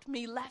left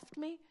me,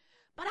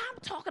 but I'm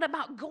talking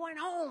about going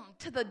on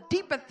to the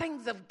deeper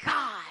things of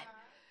God.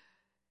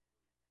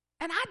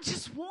 And I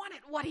just wanted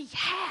what he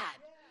had,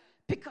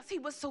 because he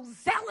was so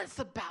zealous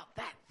about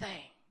that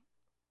thing.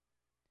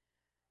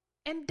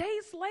 And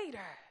days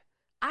later,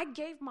 I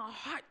gave my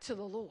heart to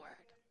the Lord.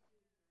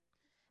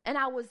 And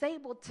I was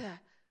able to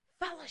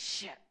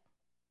fellowship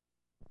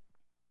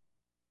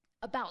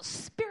about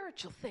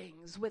spiritual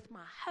things with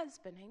my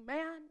husband,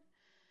 amen?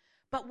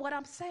 But what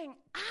I'm saying,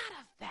 out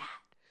of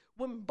that,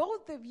 when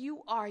both of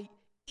you are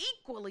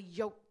equally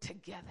yoked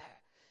together,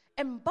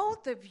 and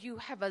both of you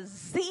have a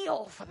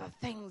zeal for the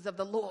things of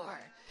the Lord,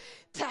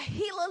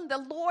 Tehillah the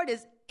Lord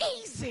is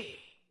easy.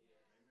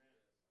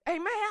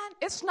 Amen.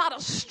 It's not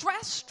a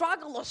stress,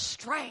 struggle, or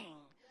strain,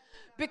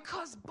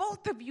 because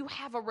both of you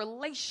have a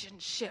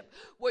relationship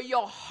where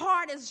your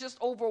heart is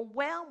just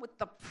overwhelmed with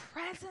the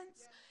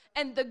presence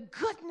and the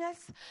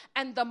goodness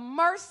and the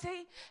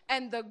mercy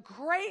and the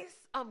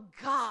grace of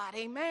God.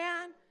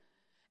 Amen.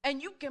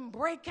 And you can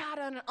break out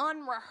an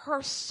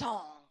unrehearsed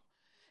song.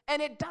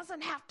 And it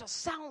doesn't have to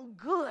sound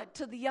good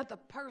to the other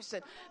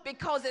person,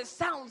 because it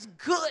sounds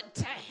good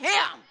to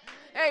him.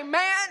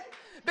 Amen?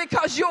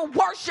 Because you're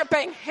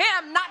worshiping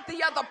him, not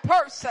the other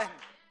person.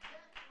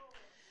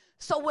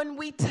 So when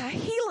we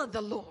Tehillah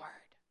the Lord,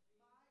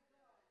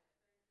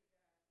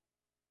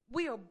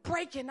 we are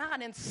breaking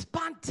out in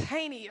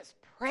spontaneous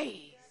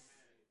praise.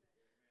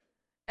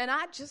 And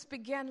I just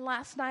began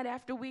last night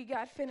after we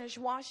got finished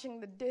washing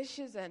the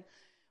dishes and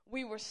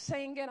we were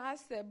singing. I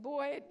said,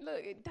 boy,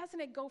 look, doesn't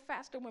it go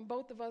faster when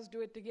both of us do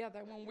it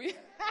together? When we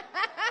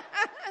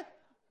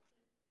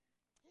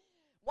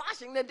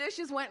washing the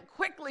dishes went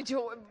quickly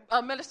to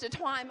Minister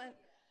Twyman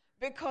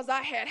because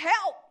I had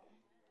help.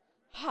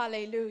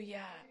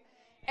 Hallelujah.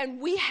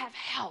 And we have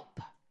help.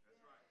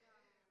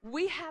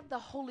 We have the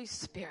Holy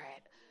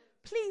Spirit.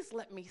 Please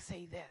let me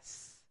say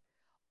this.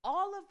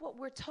 All of what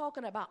we're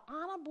talking about,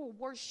 honorable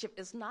worship,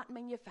 is not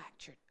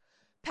manufactured.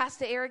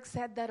 Pastor Eric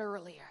said that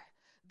earlier.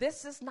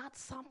 This is not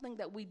something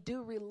that we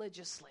do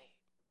religiously.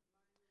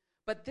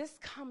 But this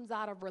comes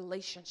out of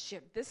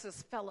relationship. This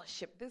is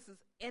fellowship. This is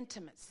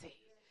intimacy.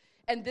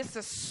 And this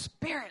is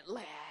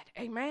spirit-led.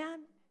 Amen?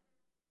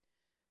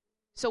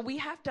 So we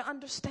have to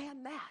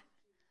understand that.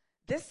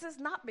 This is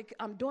not,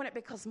 I'm doing it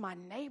because my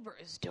neighbor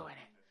is doing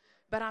it.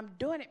 But I'm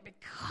doing it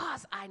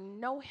because I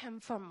know him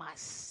for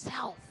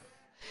myself.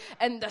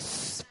 And the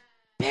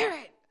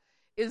Spirit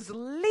is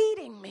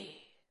leading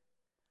me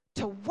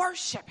to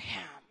worship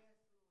him.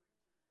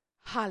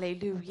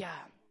 Hallelujah.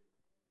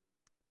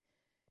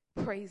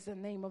 Praise the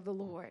name of the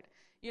Lord.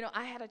 You know,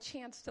 I had a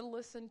chance to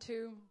listen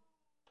to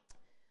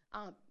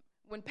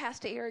when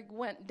Pastor Eric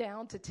went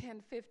down to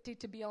 1050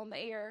 to be on the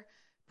air.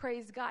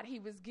 Praise God, he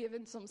was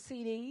given some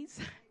CDs.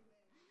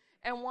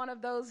 And one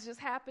of those just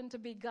happened to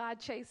be God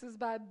Chases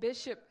by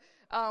Bishop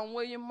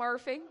William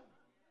Murphy.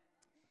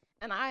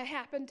 And I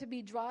happened to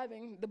be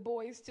driving the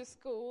boys to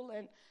school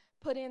and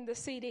put in the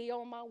CD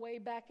on my way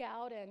back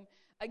out. And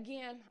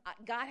again,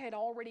 God had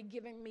already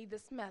given me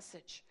this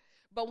message.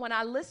 But when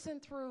I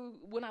listened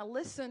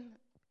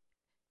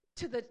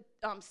to the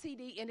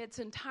CD in its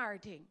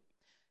entirety,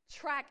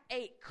 track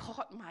 8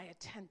 caught my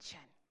attention.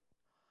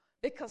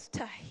 Because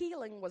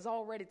Tehillah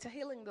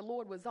the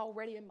Lord was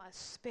already in my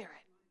spirit.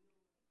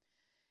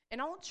 And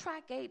on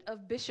track 8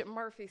 of Bishop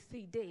Murphy's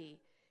CD,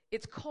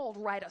 it's called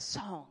Write a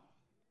Song.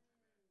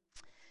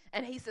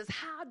 And he says,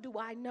 how do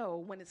I know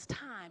when it's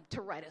time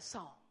to write a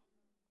song?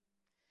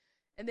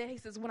 And then he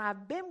says, when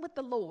I've been with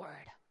the Lord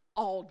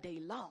all day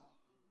long.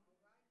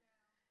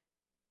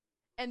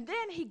 And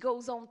then he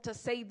goes on to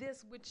say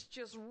this, which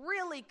just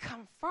really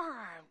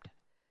confirmed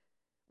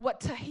what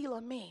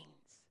Tehillah means.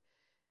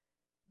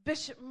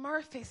 Bishop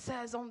Murphy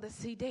says on the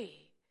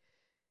CD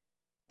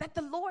that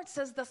the Lord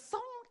says the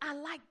song I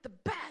like the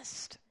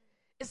best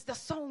is the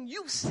song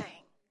you sing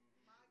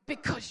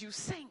because you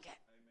sing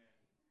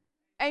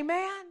it.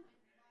 Amen?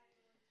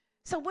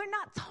 So we're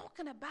not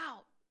talking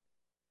about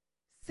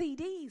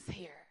CDs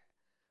here,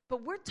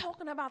 but we're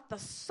talking about the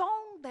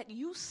song that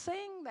you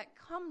sing that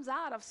comes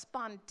out of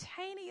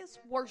spontaneous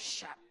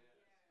worship.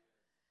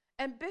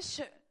 And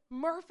Bishop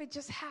Murphy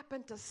just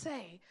happened to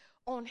say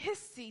on his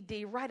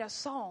CD, Write a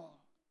Song,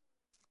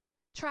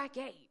 track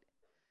 8,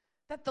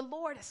 that the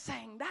Lord is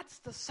saying that's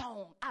the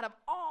song out of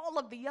all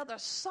of the other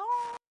songs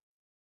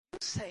you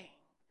sing.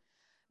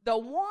 The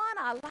one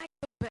I like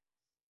the best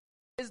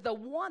is the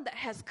one that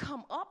has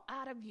come up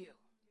out of you.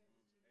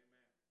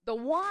 The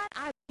one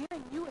I've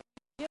given you and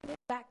you've given it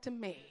back to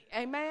me.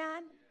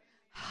 Amen?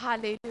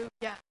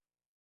 Hallelujah.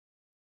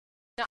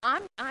 Now,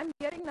 I'm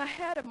getting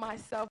ahead of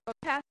myself, but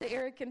Pastor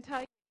Eric can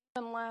tell you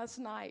even last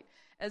night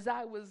as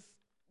I was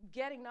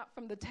getting up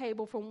from the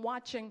table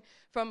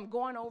from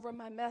going over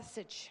my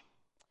message,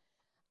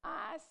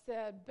 I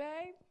said,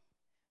 babe,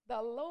 the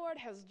Lord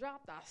has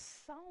dropped a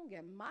song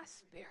in my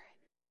spirit.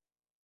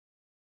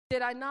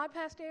 Did I not,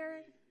 Pastor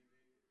Eric?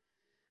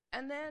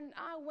 And then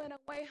I went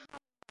away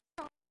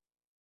home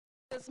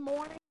this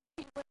morning.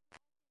 I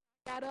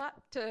got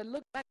up to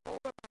look back over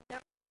my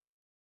notes.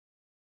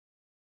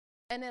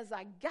 And as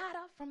I got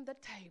up from the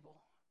table,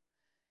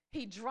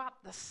 he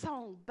dropped the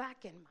song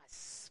back in my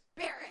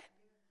spirit.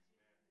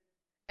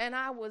 And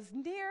I was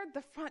near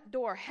the front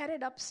door,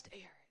 headed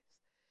upstairs.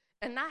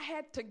 And I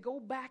had to go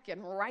back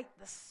and write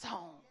the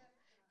song.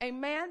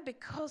 Amen?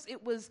 Because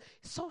it was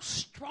so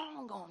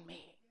strong on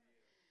me.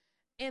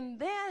 And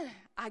then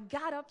I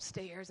got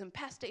upstairs, and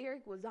Pastor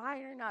Eric was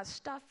ironing our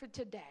stuff for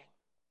today.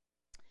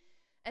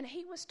 And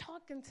he was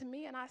talking to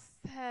me, and I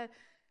said,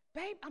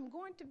 babe, I'm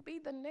going to be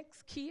the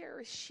next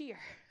Kiera Shear.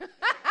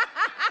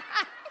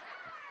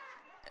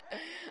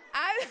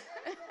 I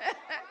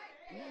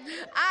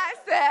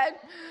said,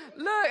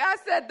 look,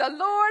 the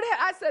Lord,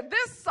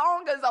 this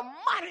song is a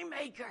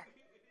moneymaker.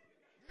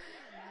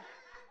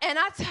 And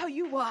I tell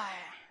you why.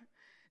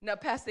 Now,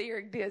 Pastor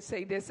Eric did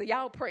say this, so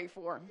y'all pray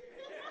for him.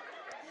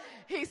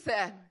 He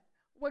said,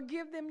 well,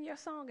 give them your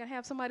song and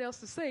have somebody else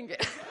to sing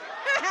it.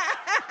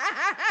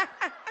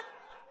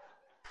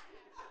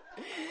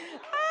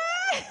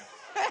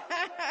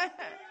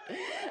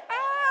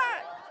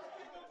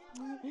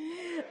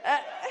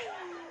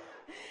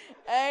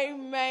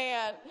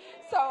 Amen.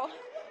 So,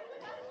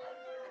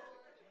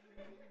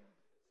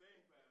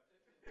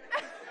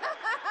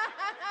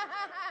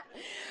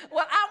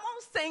 well, I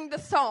won't sing the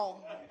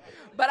song,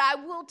 But I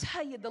will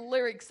tell you the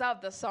lyrics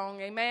of the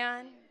song,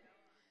 amen?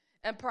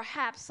 And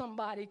perhaps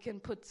somebody can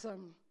put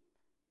some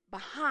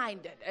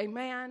behind it,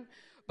 amen?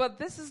 But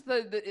this is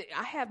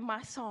I have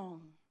my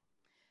song.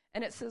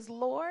 And it says,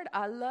 Lord,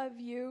 I love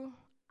you,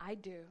 I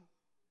do.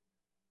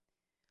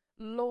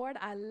 Lord,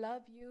 I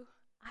love you,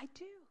 I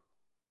do.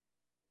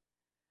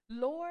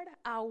 Lord,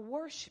 I'll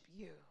worship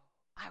you,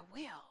 I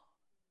will.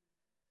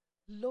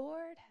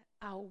 Lord,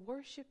 I'll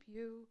worship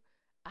you,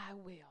 I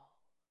will.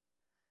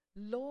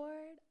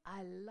 Lord,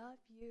 I love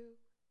you,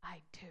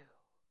 I do.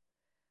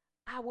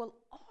 I will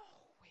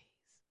always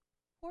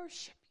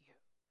worship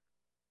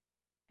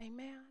you.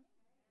 Amen.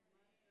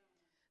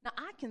 Now,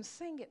 I can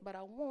sing it, but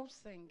I won't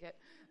sing it.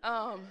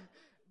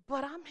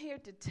 But I'm here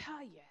to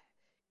tell you,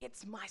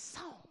 it's my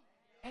song.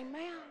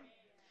 Amen.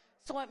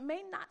 So it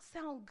may not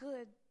sound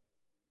good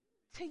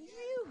to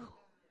you,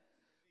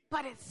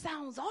 but it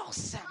sounds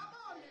awesome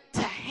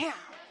to him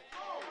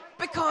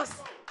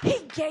because he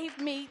gave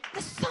me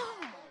the song.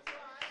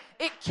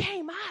 It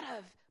came out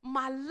of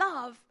my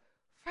love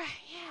for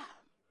him.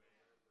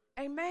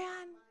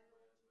 Amen.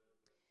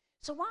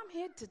 So I'm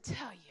here to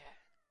tell you,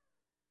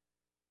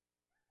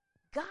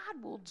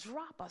 God will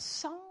drop a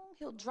song,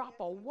 he'll drop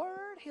a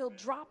word, he'll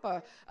drop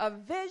a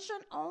vision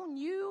on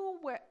you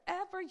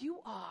wherever you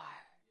are.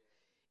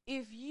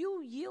 If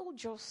you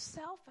yield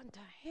yourself unto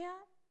him,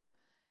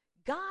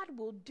 God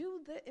will do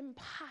the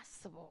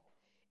impossible.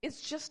 It's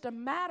just a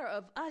matter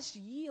of us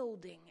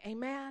yielding.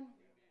 Amen.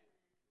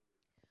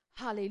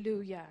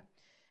 Hallelujah.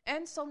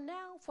 And so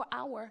now for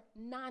our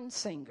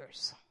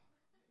non-singers.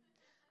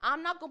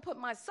 I'm not going to put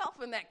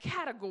myself in that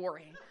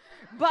category,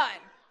 but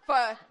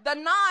for the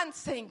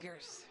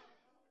non-singers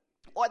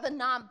or the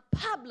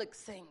non-public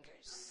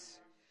singers.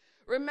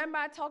 Remember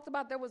I talked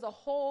about there was a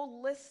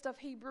whole list of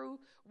Hebrew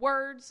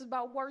words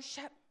about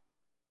worship.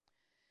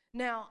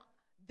 Now,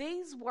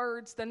 these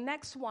words, the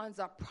next ones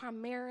are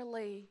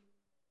primarily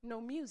no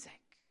music.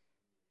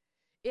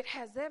 It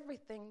has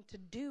everything to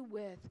do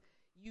with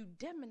you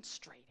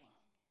demonstrating.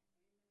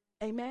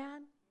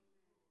 Amen?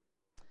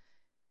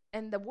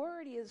 And the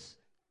word is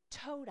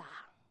Todah.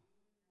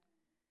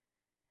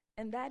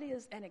 And that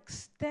is an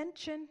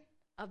extension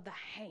of the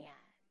hand.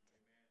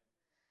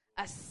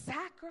 A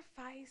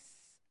sacrifice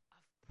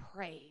of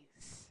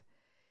praise.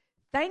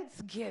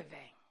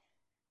 Thanksgiving.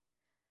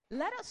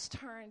 Let us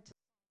turn to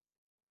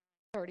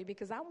 30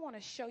 because I want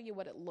to show you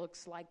what it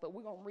looks like, but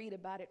we're going to read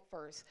about it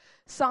first.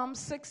 Psalm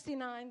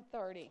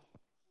 69:30.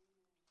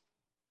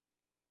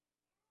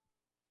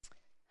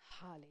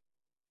 Hallelujah.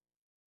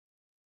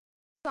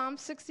 Psalm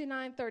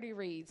 69:30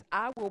 reads,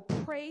 I will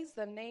praise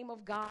the name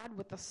of God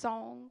with a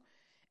song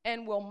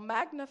and will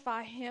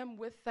magnify him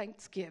with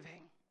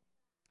thanksgiving.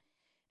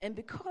 And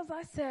because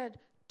I said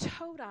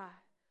Todah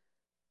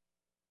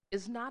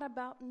is not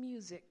about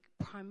music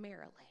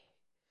primarily.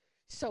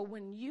 So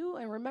when you,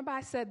 and remember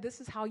I said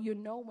this is how you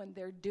know when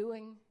they're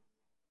doing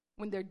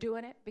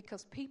it,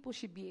 because people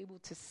should be able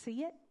to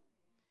see it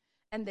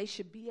and they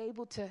should be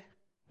able to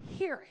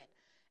hear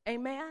it.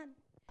 Amen?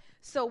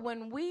 So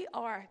when we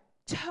are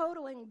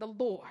totaling the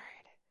Lord,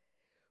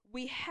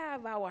 we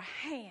have our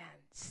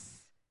hands.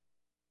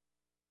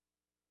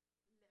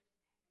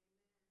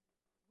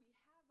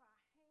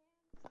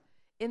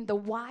 In the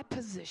Y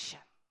position.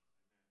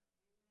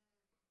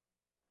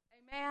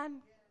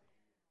 Amen.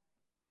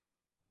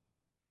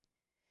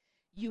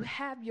 You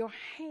have your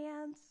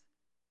hands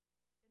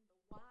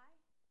in the Y,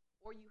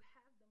 or you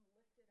have them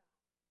lifted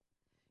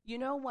up. You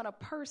know when a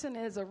person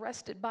is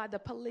arrested by the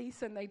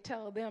police and they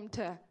tell them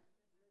to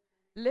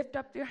lift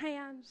up your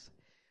hands?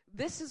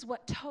 This is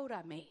what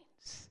Todah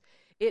means.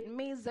 It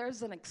means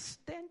there's an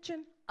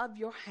extension of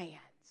your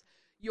hands.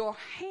 Your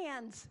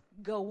hands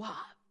go up.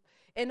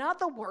 In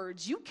other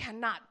words, you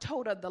cannot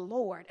Todah the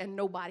Lord and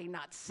nobody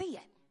not see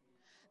it.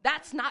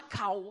 That's not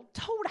called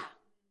Todah.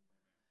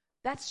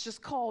 That's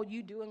just called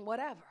you doing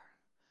whatever.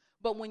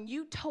 But when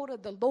you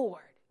Todah the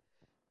Lord,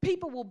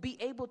 people will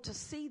be able to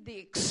see the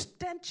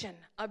extension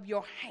of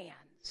your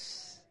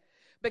hands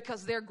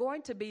because they're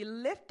going to be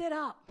lifted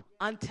up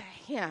unto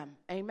him.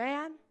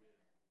 Amen?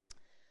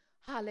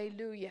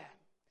 Hallelujah.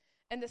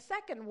 And the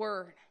second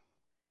word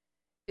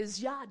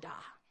is yada,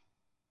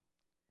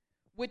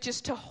 which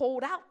is to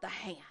hold out the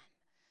hand.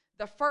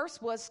 The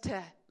first was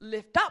to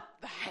lift up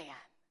the hand.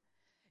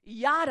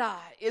 Yada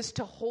is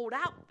to hold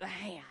out the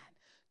hand,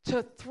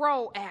 to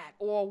throw at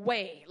or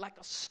away like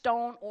a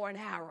stone or an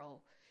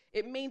arrow.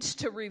 It means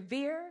to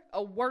revere,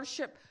 a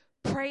worship,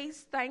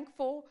 praise,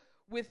 thankful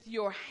with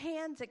your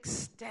hands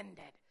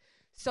extended.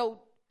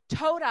 So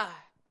Todah,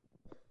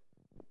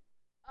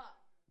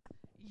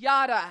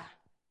 yada,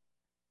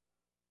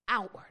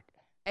 outward.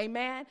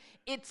 Amen.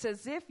 It's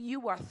as if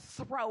you are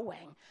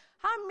throwing.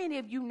 How many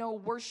of you know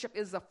worship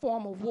is a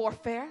form of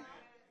warfare?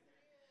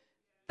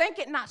 Think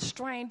it not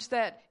strange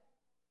that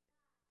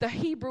the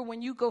Hebrew,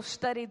 when you go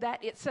study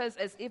that, it says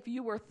as if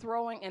you were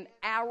throwing an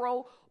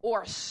arrow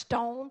or a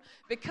stone.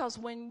 Because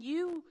when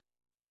you,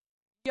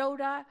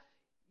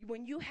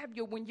 when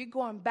you're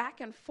going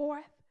back and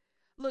forth,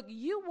 look,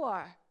 you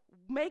are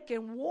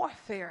making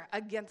warfare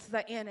against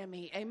the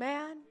enemy.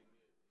 Amen?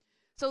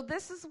 So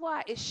this is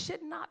why it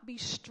should not be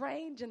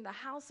strange in the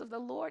house of the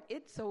Lord.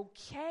 It's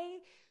okay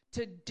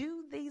to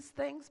do these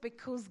things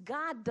because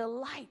God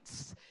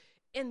delights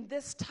in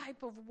this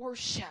type of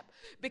worship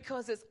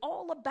because it's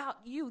all about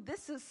you.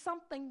 This is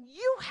something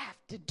you have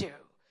to do.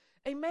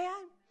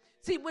 Amen?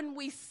 See, when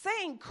we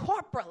sing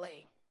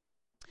corporately,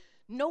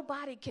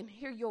 nobody can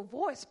hear your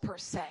voice per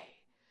se.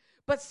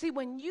 But see,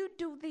 when you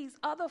do these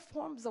other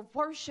forms of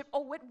worship,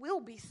 it will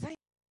be seen.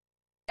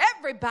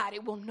 Everybody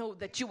will know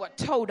that you are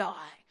Todai.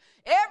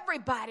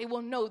 Everybody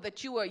will know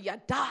that you are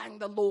Yadai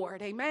the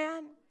Lord.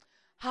 Amen?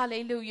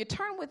 Hallelujah.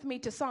 Turn with me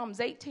to Psalms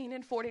 18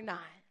 and 49.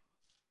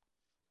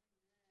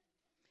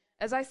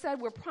 As I said,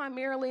 we're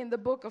primarily in the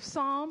book of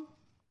Psalm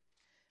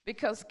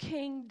because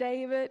King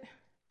David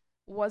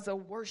was a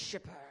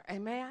worshiper.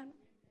 Amen?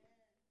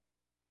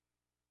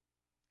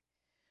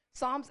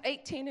 Psalms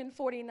 18 and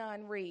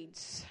 49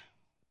 reads,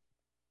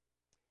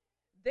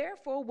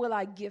 "Therefore will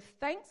I give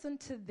thanks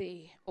unto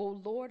thee, O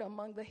Lord,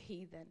 among the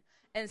heathen,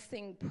 and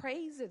sing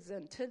praises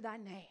unto thy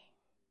name."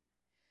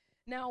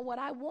 Now, what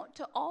I want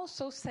to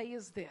also say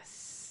is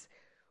this.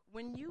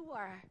 When you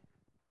are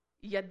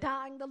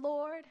Yadai the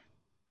Lord,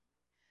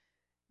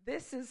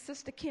 this is,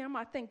 Sister Kim,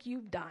 I think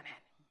you've done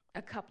it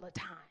a couple of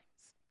times.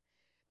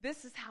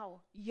 This is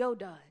how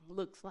Yoda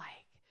looks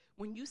like.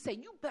 When you say,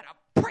 you better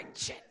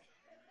preach it.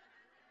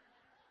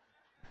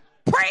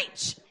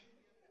 Preach.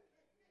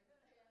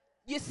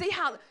 You see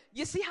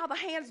how the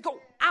hands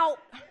go out?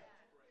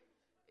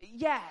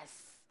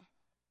 Yes.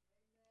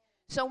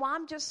 So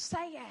I'm just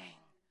saying,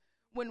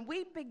 when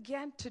we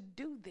begin to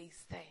do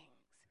these things,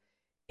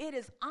 it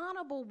is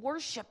honorable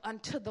worship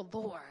unto the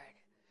Lord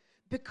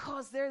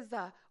because there's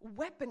a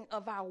weapon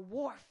of our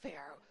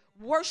warfare.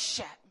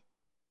 Worship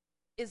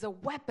is a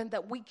weapon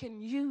that we can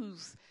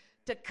use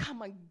to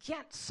come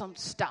against some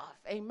stuff.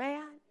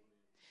 Amen?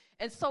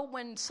 And so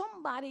when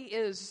somebody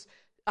is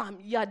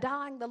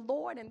Yadai the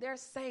Lord and they're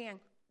saying,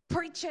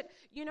 preach it,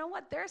 you know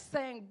what? They're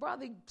saying,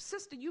 brother,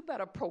 sister, you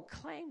better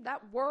proclaim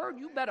that word.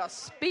 You better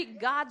speak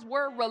God's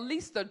word.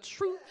 Release the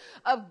truth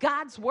of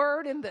God's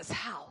word in this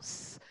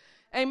house.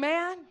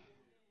 Amen?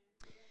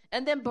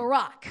 And then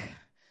Barak.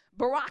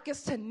 Barak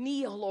is to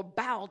kneel or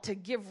bow to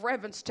give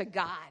reverence to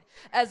God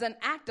as an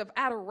act of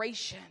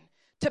adoration,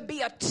 to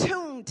be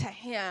attuned to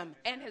him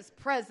and his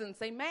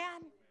presence.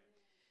 Amen?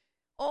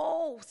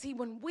 Oh, see,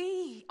 when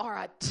we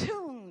are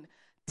attuned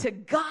to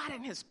God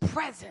and his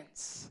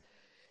presence,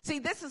 see,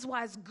 this is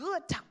why it's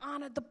good to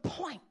honor the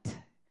point.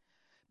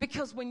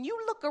 Because when you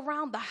look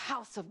around the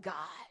house of God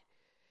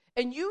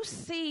and you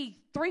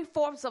see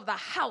 3/4 of the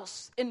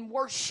house in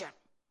worship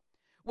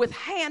with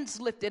hands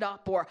lifted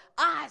up or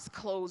eyes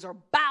closed or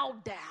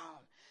bowed down,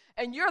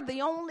 and you're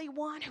the only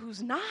one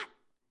who's not,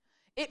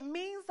 it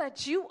means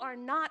that you are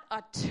not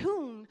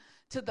attuned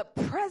to the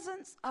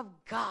presence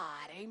of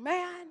God.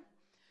 Amen?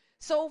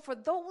 So for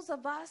those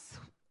of us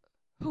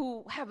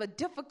who have a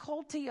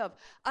difficulty of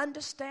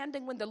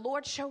understanding when the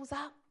Lord shows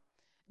up,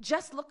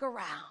 just look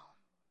around.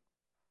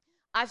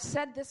 I've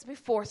said this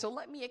before, so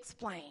let me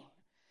explain.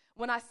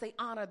 When I say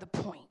honor the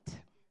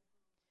point,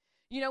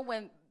 you know,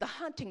 when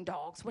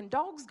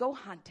dogs go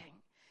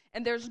hunting,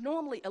 and there's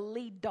normally a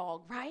lead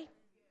dog, right?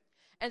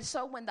 And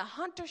so when the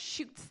hunter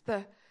shoots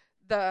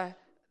the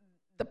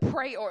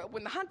prey, or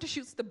when the hunter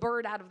shoots the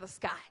bird out of the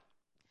sky,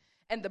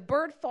 and the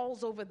bird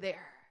falls over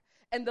there,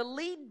 and the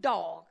lead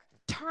dog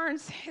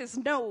turns his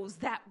nose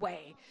that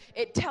way,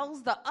 it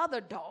tells the other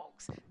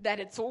dogs that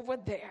it's over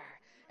there.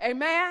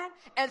 Amen?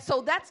 And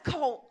so that's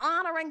called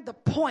honoring the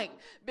point,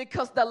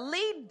 because the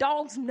lead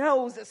dog's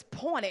nose is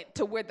pointed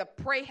to where the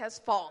prey has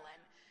fallen.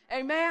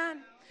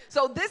 Amen?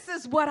 So this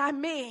is what I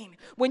mean.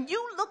 When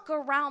you look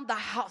around the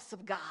house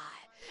of God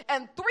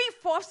and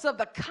 3/4 of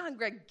the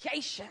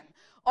congregation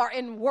are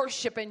in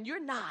worship and you're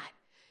not,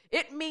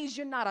 it means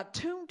you're not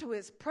attuned to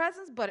his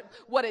presence, but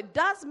what it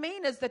does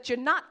mean is that you're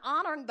not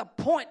honoring the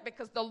point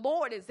because the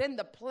Lord is in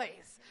the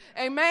place.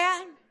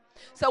 Amen?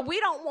 So we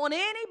don't want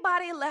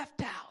anybody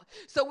left out.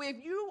 So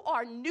if you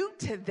are new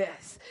to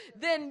this,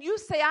 then you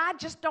say, I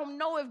just don't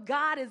know if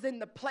God is in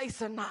the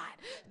place or not.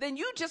 Then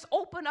you just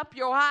open up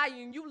your eye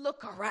and you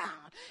look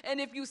around. And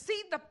if you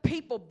see the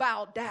people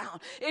bow down,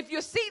 if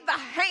you see the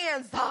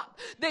hands up,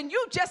 then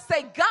you just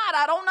say, God,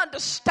 I don't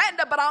understand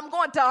it, but I'm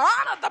going to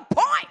honor the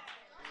point.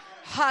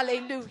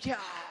 Hallelujah.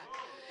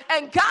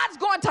 And God's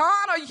going to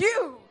honor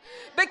you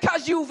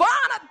because you've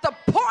honored the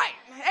point.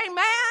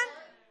 Amen.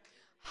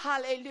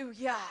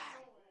 Hallelujah.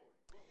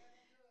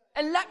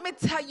 And let me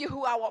tell you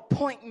who our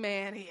point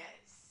man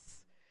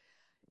is.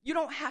 You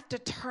don't have to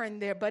turn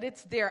there, but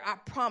it's there. I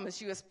promise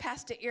you, as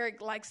Pastor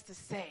Eric likes to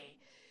say,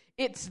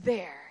 it's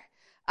there.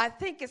 I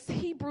think it's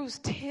Hebrews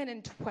 10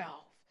 and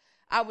 12.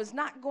 I was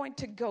not going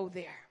to go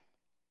there,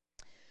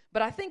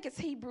 but I think it's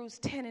Hebrews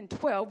 10 and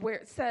 12 where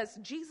it says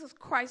Jesus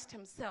Christ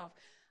himself,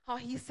 how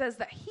he says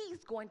that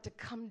he's going to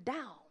come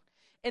down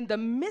in the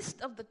midst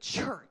of the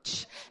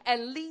church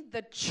and lead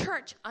the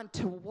church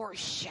unto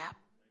worship.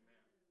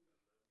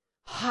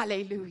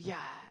 Hallelujah.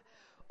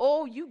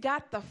 Oh, you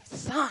got the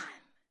Son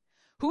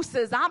who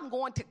says, I'm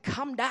going to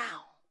come down.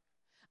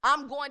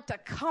 I'm going to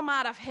come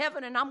out of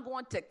heaven and I'm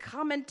going to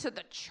come into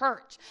the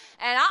church.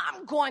 And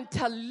I'm going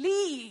to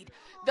lead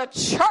the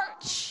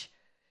church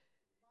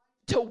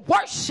to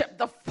worship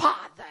the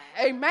Father.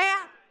 Amen.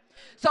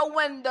 So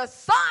when the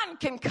Son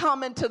can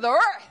come into the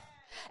earth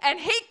and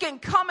he can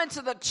come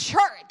into the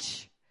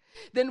church,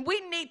 then we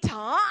need to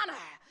honor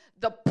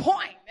the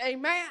point,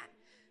 amen,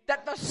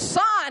 that the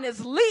Son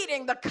is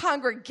leading the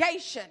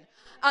congregation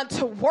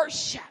unto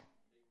worship.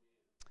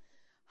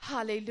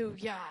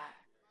 Hallelujah.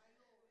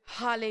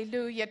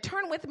 Hallelujah.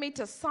 Turn with me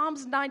to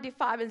Psalms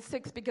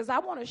 95:6 because I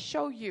want to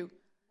show you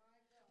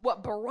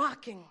what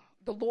baracking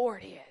the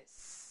Lord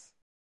is.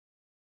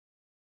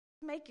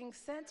 Making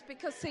sense?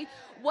 Because see,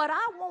 what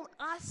I want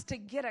us to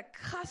get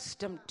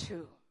accustomed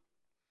to,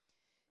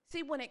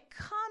 see, when it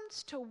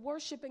comes to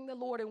worshiping the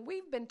Lord, and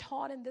we've been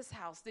taught in this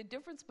house the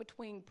difference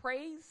between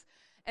praise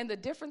and the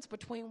difference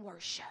between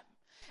worship,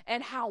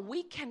 and how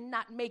we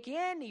cannot make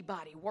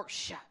anybody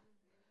worship.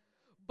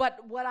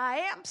 But what I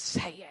am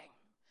saying,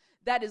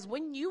 that is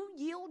when you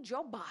yield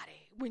your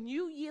body, when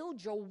you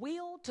yield your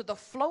will to the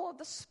flow of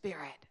the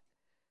Spirit,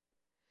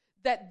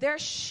 that there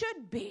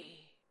should be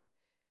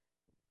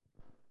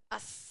a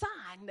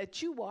sign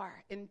that you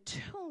are in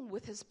tune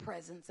with his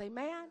presence.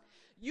 Amen?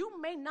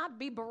 You may not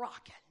be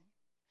baracking.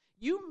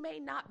 You may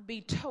not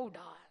be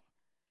todah.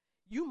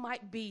 You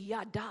might be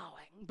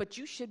yadawing, but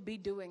you should be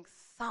doing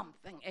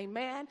something,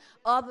 amen,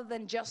 other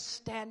than just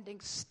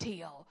standing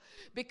still.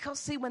 Because,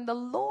 see, when the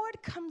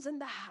Lord comes in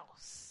the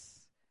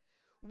house,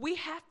 we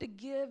have to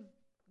give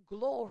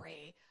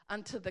glory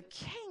unto the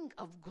King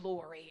of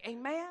glory,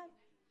 amen.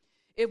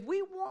 If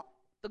we want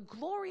the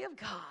glory of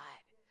God,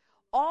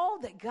 all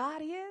that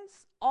God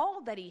is,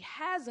 all that he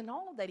has, and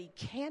all that he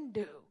can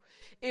do,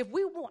 if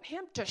we want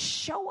him to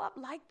show up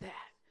like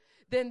that,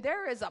 then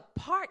there is a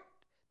part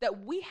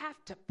that we have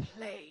to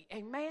play,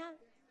 amen?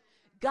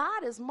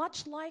 God is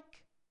much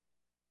like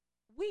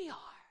we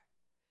are.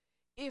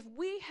 If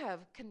we have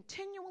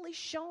continually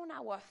shown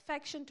our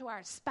affection to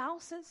our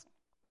spouses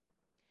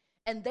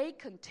and they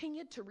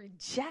continue to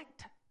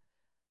reject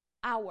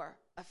our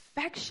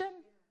affection,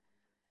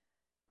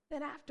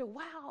 then after a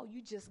while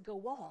you just go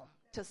on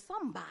to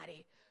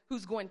somebody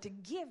who's going to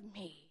give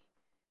me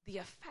the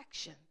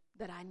affection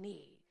that I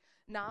need.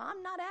 Now,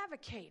 I'm not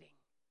advocating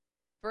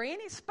for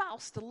any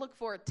spouse to look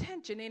for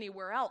attention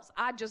anywhere else.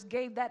 I just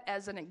gave that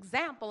as an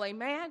example,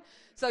 amen?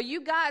 So you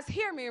guys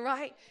hear me,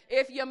 right?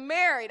 If you're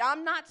married,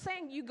 I'm not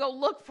saying you go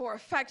look for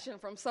affection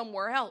from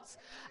somewhere else.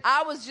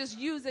 I was just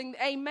using,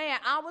 amen,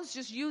 I was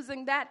just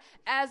using that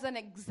as an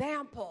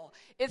example.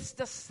 It's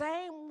the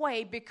same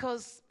way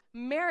because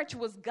marriage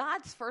was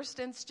God's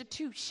first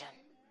institution.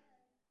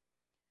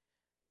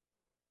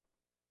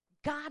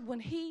 God, when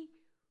he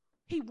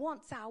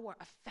wants our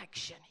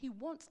affection, he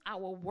wants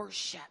our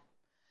worship.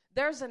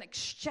 There's an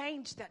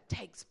exchange that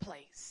takes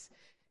place.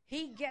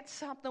 He gets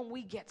something,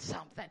 we get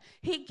something.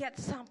 He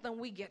gets something,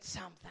 we get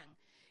something.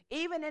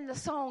 Even in the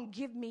song,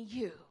 Give Me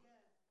You,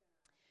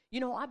 you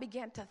know, I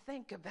began to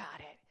think about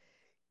it.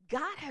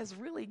 God has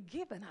really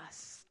given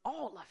us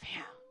all of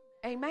him.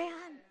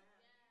 Amen?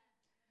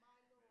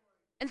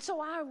 And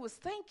so I was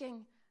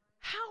thinking,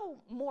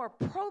 how more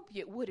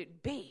appropriate would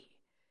it be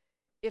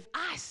if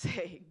I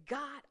say,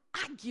 God,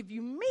 I give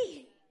you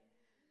me?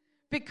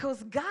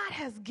 Because God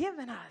has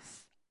given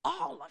us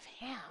all of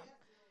him.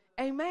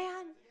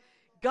 Amen?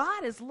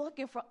 God is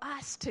looking for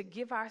us to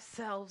give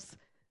ourselves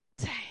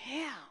to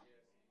him.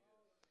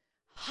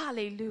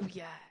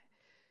 Hallelujah.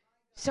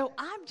 So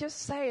I'm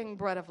just saying,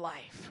 Bread of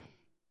Life,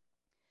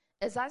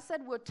 as I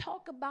said, we'll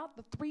talk about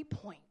the 3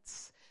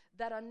 points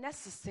that are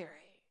necessary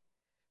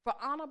for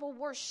honorable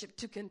worship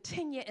to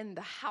continue in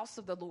the house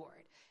of the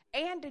Lord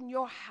and in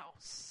your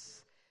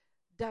house.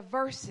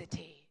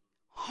 Diversity,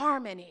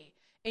 harmony,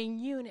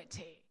 and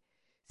unity.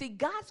 See,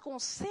 God's going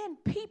to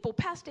send people.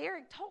 Pastor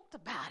Eric talked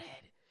about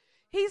it.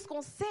 He's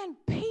going to send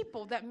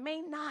people that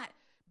may not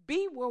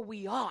be where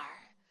we are,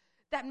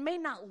 that may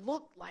not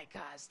look like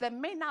us, that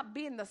may not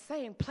be in the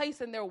same place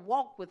in their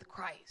walk with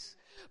Christ.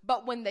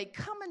 But when they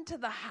come into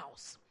the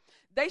house,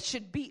 they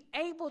should be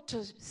able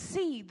to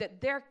see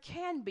that there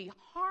can be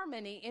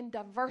harmony in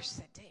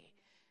diversity.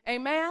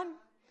 Amen?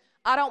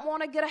 I don't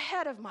want to get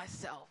ahead of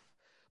myself,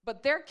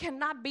 but there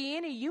cannot be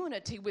any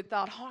unity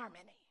without harmony.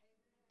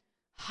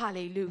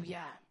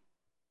 Hallelujah.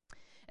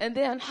 And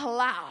then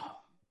halal.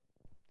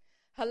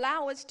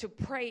 Halal is to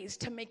praise,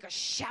 to make a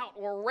shout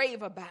or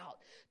rave about,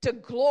 to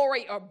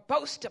glory or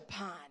boast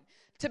upon,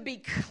 to be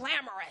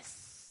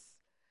clamorous.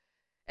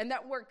 And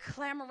that word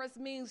clamorous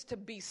means to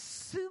be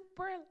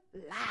super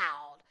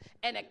loud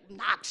and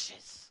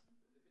obnoxious.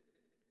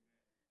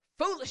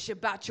 Foolish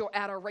about your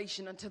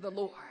adoration unto the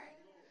Lord.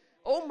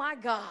 Oh my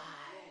God.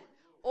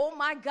 Oh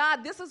my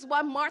God. This is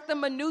why Martha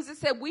Manuzzi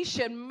said we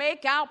should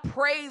make our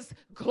praise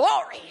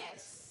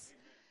glorious.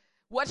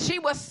 What she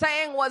was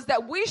saying was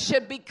that we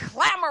should be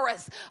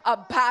clamorous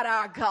about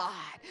our God.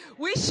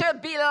 We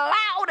should be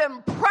loud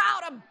and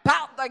proud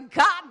about the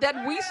God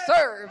that we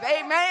serve.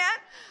 Amen.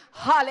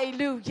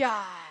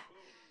 Hallelujah.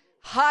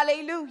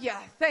 Hallelujah.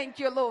 Thank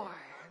you, Lord.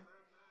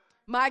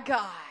 My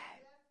God.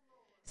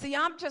 See,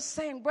 I'm just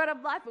saying, bread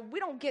of life, if we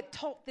don't get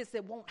taught this,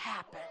 it won't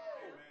happen.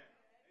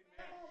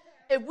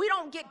 If we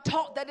don't get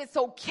taught that it's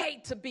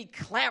okay to be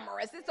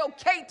clamorous, it's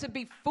okay to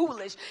be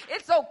foolish,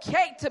 it's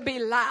okay to be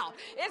loud,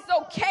 it's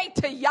okay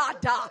to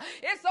yada,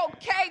 it's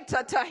okay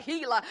to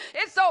tahila,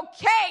 it's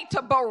okay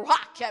to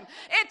barakim,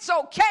 it's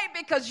okay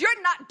because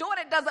you're not doing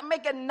it doesn't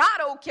make it not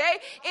okay.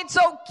 It's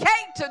okay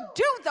to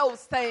do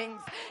those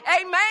things.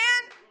 Amen.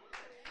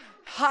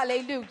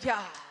 Hallelujah.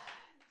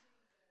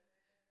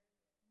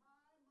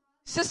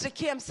 Sister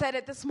Kim said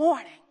it this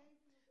morning.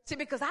 See,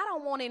 because I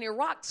don't want any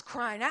rocks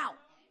crying out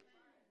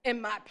in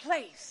my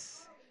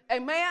place.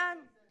 Amen.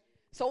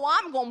 So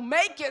I'm going to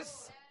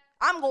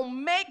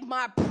make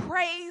my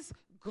praise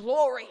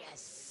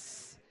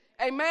glorious.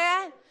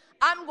 Amen.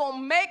 I'm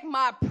going to make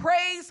my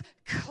praise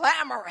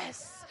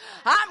clamorous.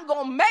 I'm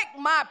going to make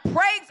my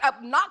praise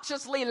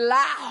obnoxiously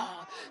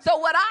loud. So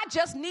what I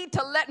just need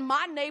to let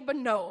my neighbor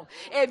know,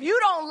 if you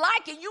don't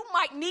like it, you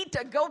might need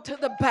to go to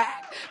the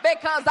back,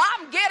 because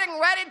I'm getting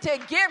ready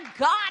to give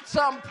God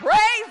some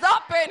praise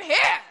up in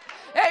here.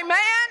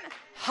 Amen.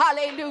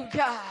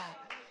 Hallelujah.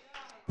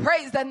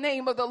 Praise the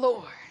name of the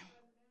Lord.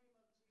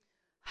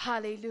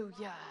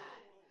 Hallelujah.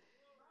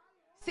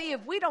 See,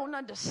 if we don't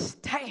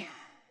understand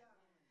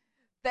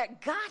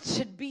that God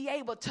should be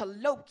able to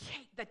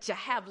locate that you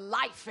have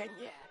life in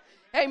you,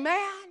 amen,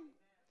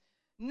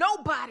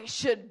 nobody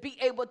should be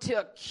able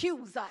to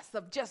accuse us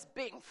of just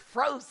being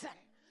frozen.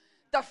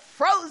 The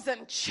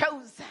frozen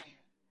chosen.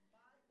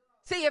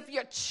 See, if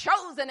you're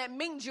chosen, it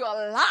means you're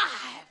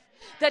alive.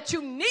 That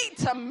you need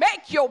to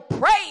make your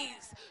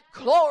praise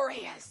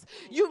glorious.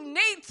 You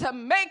need to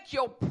make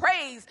your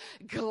praise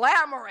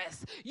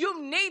glamorous.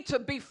 You need to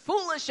be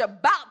foolish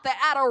about the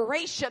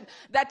adoration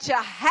that you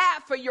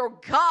have for your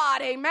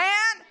God. Amen.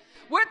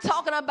 We're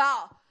talking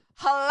about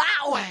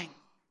allowing.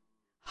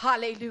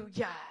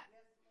 Hallelujah.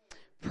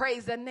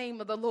 Praise the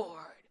name of the Lord.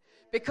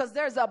 Because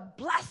there's a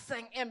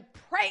blessing in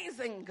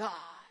praising God.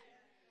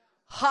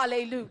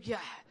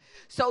 Hallelujah.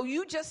 So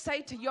you just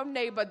say to your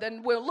neighbor,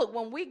 then well, look,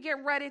 when we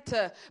get ready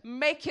to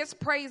make his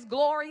praise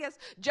glorious,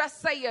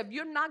 just say, if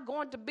you're not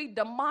going to be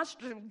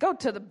demonstrative, go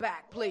to the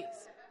back, please.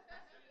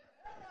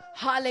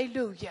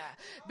 Hallelujah.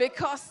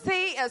 Because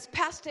see, as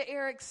Pastor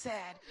Eric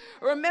said,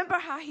 remember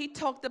how he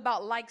talked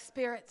about like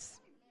spirits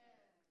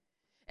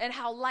and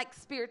how like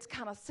spirits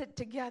kind of sit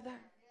together?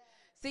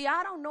 See,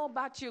 I don't know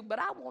about you, but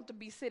I want to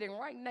be sitting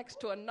right next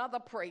to another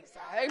praiser.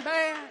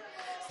 Amen.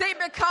 See,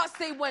 because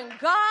when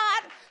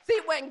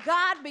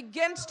God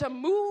begins to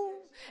move,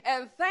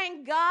 and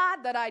thank God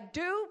that I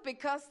do,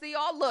 because see,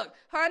 look,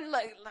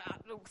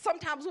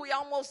 sometimes we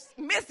almost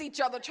miss each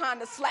other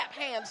trying to slap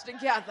hands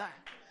together.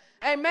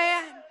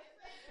 Amen.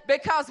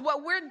 Because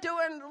what we're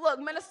doing, look,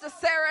 Minister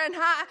Sarah and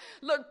I,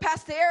 look,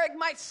 Pastor Eric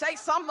might say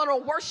something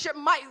or worship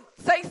might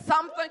say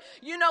something.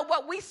 You know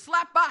what? We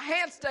slap our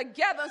hands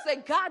together and say,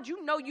 God,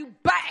 you know you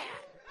bad.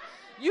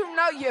 You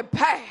know you're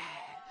bad.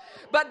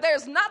 But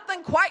there's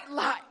nothing quite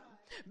like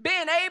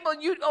being able,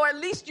 or at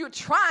least you're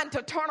trying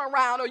to turn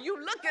around, or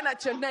you looking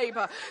at your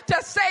neighbor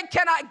to say,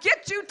 can I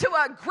get you to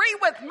agree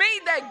with me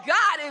that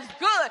God is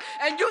good?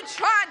 And you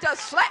trying to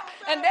slap,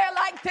 and they're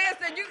like this,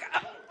 and you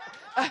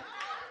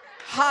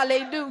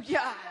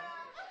hallelujah.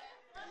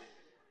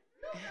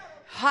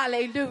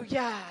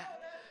 Hallelujah.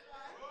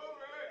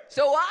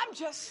 So I'm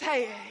just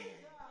saying,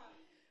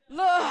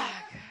 look,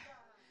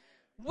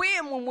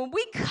 when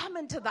we come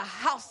into the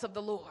house of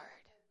the Lord,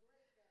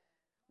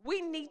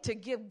 we need to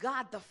give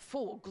God the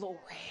full glory.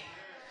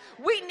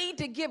 We need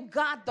to give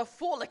God the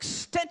full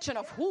extension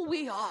of who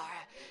we are.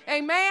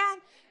 Amen.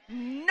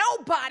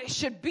 Nobody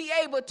should be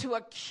able to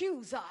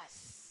accuse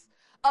us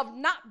of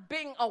not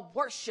being a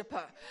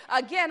worshiper.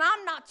 Again,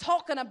 I'm not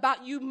talking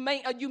about you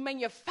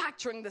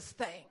manufacturing this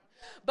thing,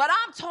 but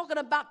I'm talking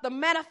about the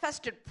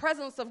manifested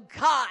presence of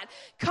God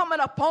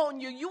coming upon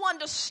you. You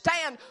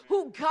understand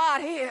who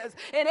God is,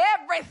 and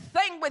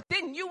everything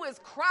within you is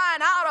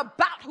crying out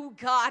about who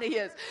God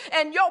is.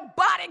 And your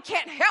body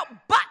can't help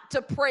but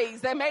to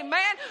praise Him.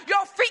 Amen.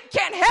 Your feet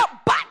can't help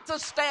but to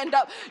stand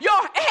up.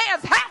 Your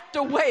hands have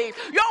to wave.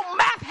 Your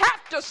mouth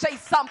have to say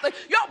something.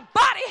 Your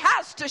body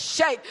has to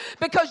shake,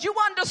 because you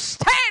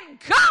understand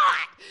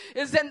God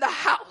is in the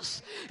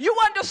house. You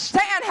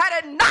understand,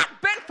 had it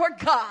not been for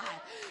God,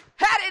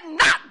 had it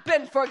not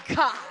been for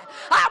God,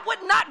 I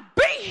would not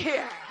be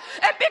here.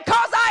 And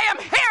because I am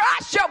here,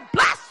 I shall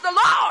bless the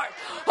Lord,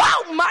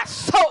 oh my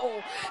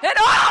soul, and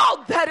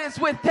all that is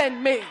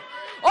within me.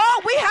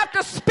 Oh, we have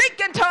to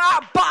speak into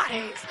our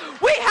bodies.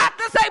 We have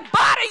to say,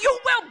 body, you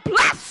will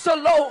bless the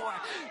Lord.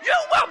 You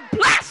will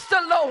bless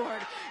the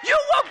Lord. You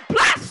will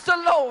bless the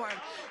Lord.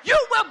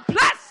 You will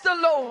bless the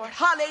Lord.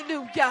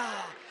 Hallelujah.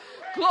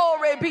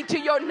 Glory be to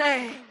your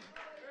name.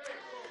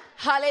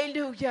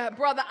 Hallelujah.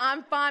 Brother,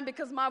 I'm fine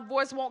because my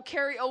voice won't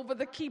carry over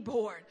the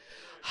keyboard.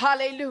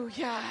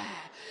 Hallelujah.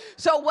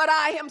 So what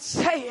I am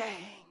saying,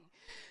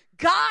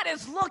 God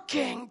is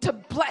looking to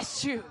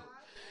bless you.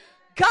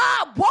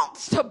 God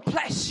wants to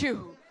bless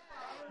you.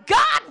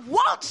 God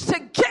wants to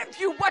give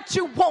you what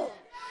you want.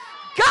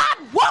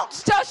 God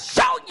wants to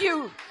show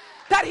you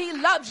that he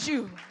loves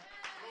you.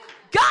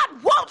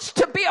 God wants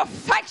to be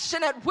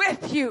affectionate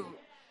with you.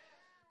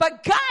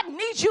 But God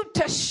needs you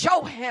to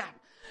show him.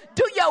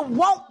 Do you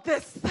want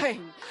this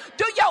thing?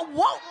 Do you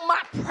want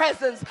my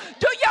presence?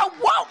 Do you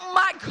want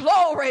my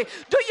glory?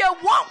 Do you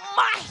want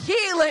my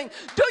healing?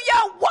 Do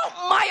you want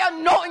my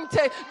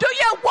anointing? Do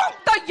you want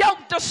the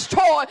yoke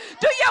destroyed?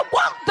 Do you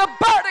want the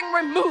burden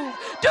removed?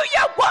 Do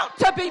you want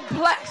to be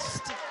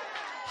blessed?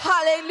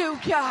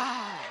 Hallelujah.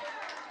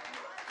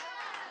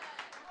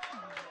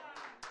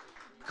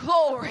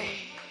 Glory.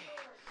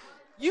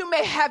 You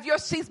may have your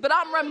seats, but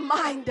I'm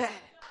reminded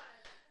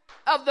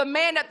of the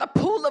man at the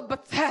pool of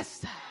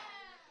Bethesda.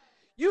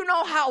 You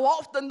know how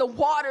often the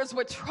waters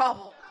were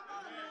troubled.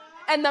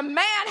 And the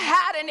man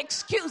had an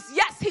excuse.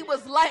 Yes, he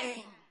was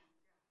lame.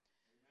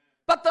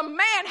 But the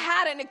man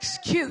had an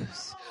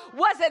excuse.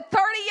 Was it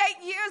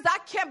 38 years? I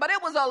can't, but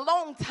it was a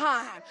long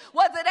time.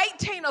 Was it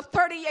 18 or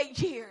 38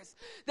 years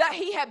that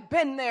he had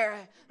been there,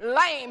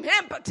 lame,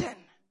 impotent,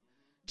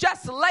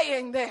 just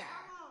laying there?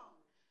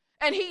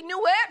 And he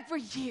knew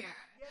every year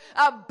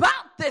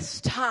about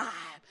this time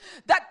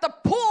that the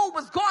pool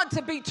was going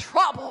to be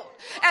troubled,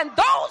 and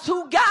those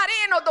who got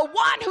in, or the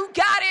one who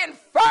got in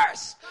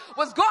first,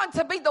 was going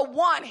to be the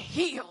one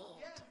healed.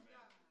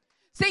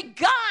 See,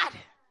 God,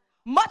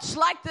 much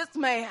like this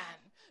man,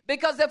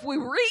 because if we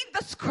read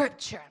the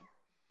scripture,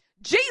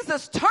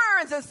 Jesus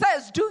turns and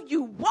says, do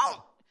you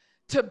want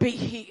to be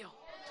healed?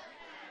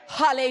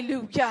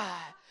 Hallelujah.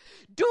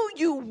 Do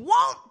you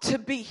want to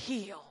be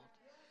healed?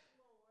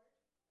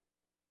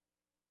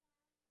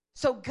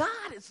 So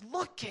God is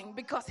looking,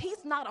 because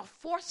he's not a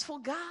forceful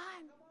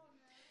God.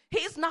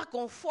 He's not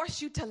going to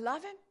force you to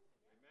love him.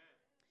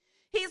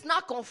 He's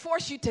not going to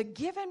force you to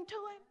give him to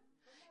him.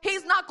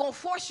 He's not going to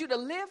force you to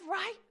live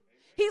right.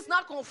 He's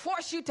not going to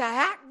force you to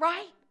act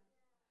right.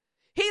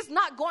 He's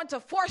not going to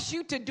force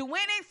you to do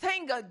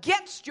anything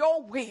against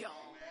your will.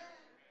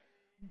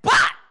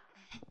 But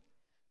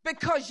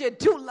because you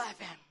do love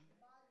him,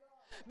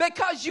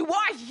 because you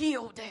are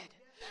yielded,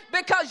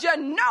 because you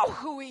know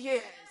who he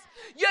is,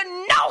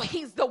 you know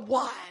he's the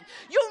one.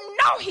 You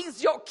know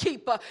he's your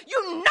keeper.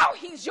 You know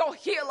he's your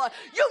healer.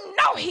 You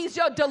know he's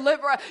your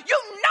deliverer. You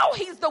know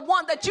he's the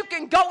one that you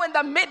can go in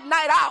the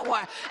midnight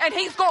hour and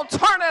he's going to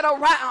turn it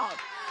around.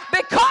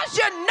 Because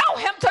you know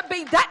him to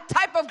be that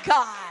type of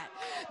God,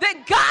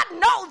 then God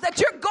knows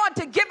that you're going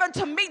to give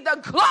unto me the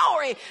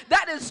glory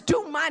that is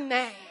due my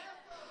name.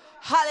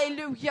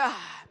 Hallelujah.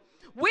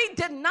 We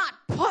did not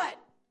put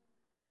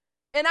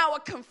in our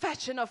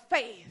confession of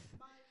faith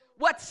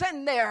what's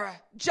in there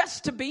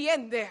just to be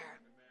in there.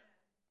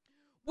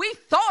 We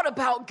thought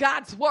about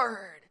God's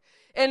word,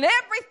 and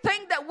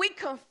everything that we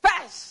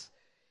confess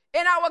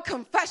in our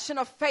confession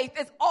of faith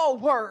is all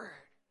word.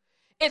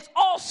 It's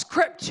all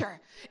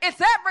scripture.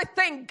 It's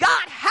everything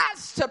God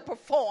has to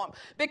perform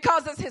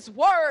because it's his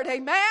word.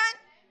 Amen.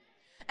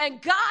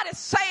 And God is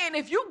saying,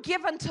 if you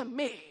give unto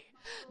me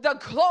the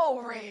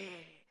glory,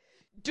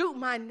 due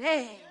my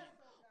name,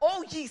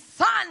 O ye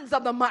sons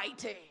of the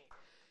mighty,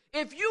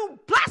 if you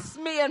bless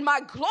me in my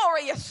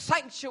glorious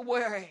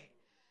sanctuary,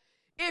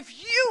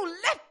 if you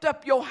lift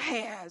up your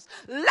hands,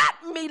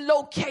 let me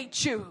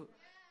locate you.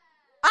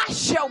 I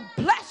shall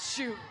bless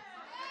you.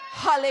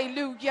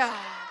 Hallelujah.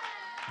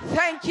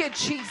 Thank you,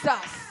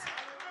 Jesus.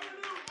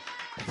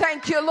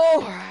 Thank you,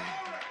 Lord.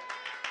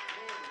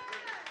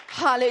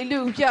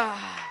 Hallelujah.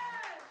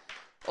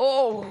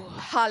 Oh,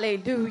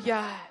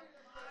 hallelujah.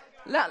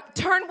 Now,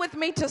 turn with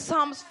me to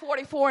Psalms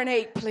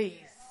 44:8, please.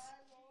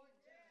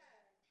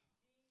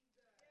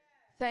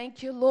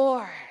 Thank you,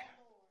 Lord.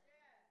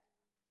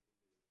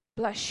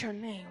 Bless your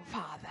name,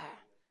 Father.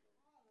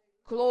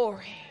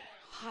 Glory.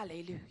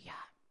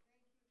 Hallelujah.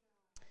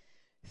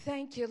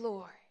 Thank you,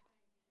 Lord.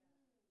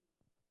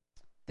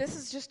 This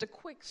is just a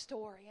quick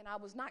story, and I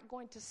was not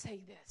going to say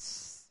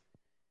this.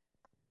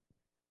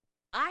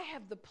 I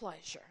have the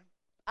pleasure.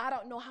 I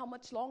don't know how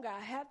much longer I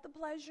had the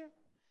pleasure,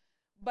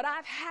 but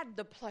I've had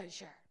the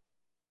pleasure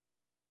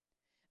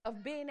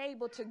of being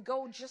able to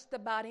go just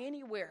about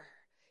anywhere,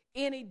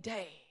 any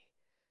day,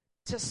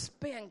 to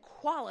spend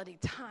quality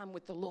time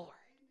with the Lord.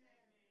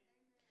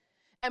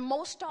 And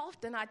most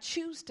often I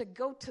choose to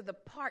go to the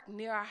park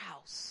near our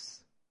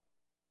house.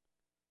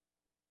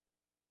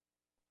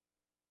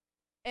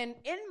 And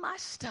in my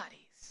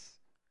studies,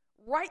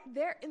 right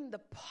there in the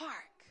park,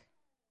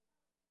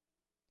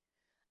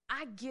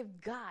 I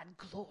give God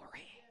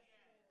glory.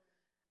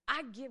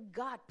 I give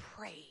God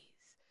praise.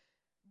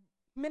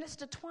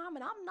 Minister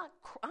Twyman, I'm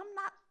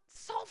not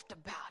soft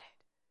about it.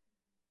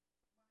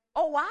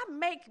 Oh, I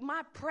make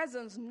my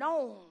presence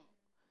known.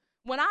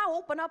 When I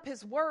open up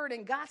his word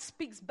and God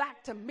speaks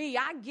back to me,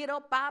 I get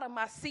up out of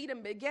my seat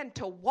and begin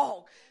to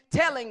walk,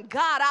 telling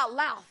God out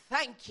loud,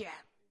 thank you.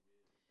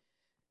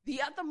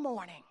 The other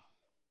morning,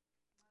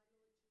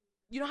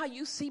 you know how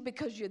you see,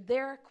 because you're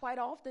there quite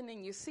often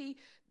and you see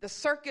the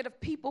circuit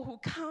of people who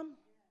come?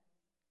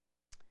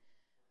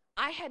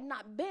 I had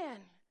not been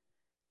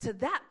to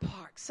that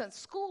park since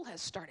school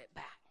has started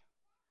back.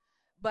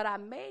 But I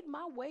made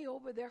my way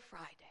over there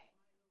Friday.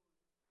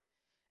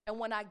 And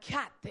when I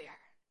got there,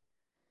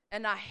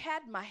 and I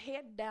had my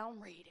head down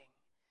reading,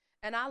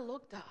 and I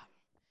looked up,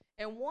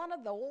 and one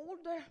of the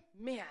older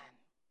men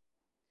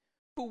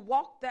who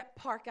walked that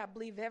park, I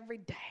believe, every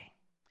day,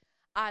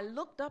 I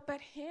looked up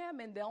at him,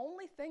 and the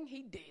only thing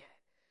he did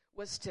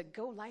was to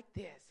go like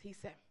this. He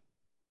said,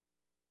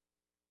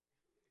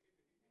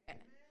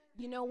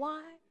 you know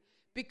why?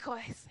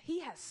 Because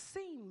he has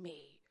seen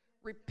me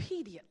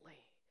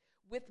repeatedly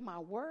with my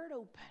word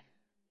open,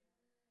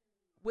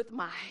 with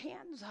my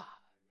hands up.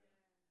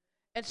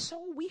 And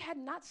so we had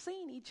not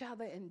seen each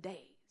other in days.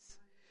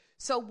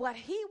 So what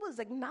he was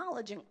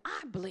acknowledging,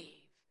 I believe,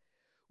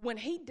 when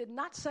he did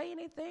not say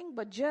anything,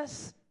 but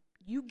just,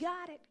 you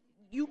got it.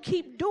 You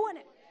keep doing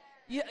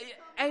it.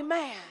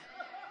 Amen.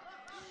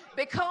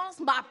 Because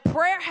my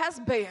prayer has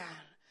been,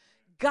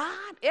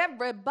 God,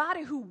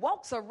 everybody who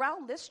walks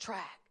around this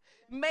track,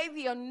 may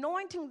the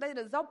anointing that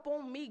is up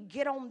on me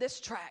get on this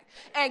track.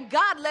 And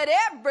God, let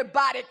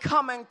everybody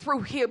coming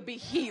through here be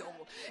healed.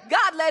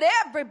 God, let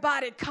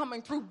everybody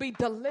coming through be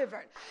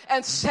delivered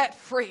and set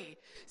free.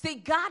 See,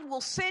 God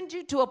will send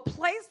you to a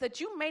place that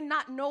you may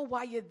not know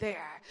why you're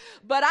there.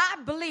 But I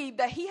believe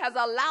that he has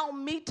allowed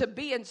me to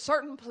be in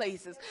certain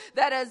places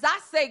that as I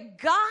say,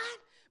 God,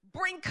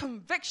 bring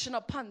conviction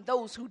upon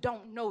those who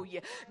don't know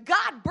you.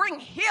 God, bring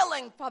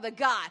healing, Father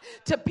God,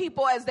 to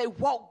people as they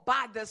walk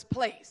by this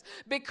place.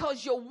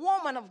 Because your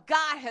woman of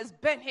God has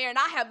been here, and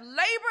I have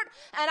labored,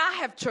 and I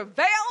have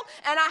travailed,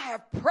 and I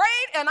have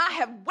prayed, and I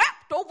have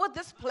wept over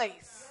this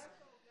place.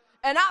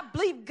 And I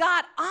believe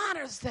God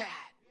honors that.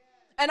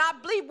 And I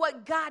believe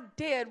what God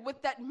did with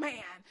that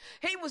man.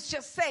 He was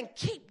just saying,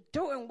 keep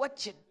doing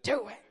what you're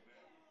doing.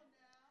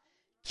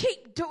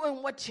 Keep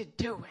doing what you're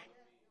doing.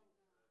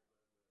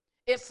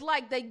 It's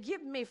like they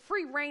give me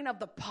free reign of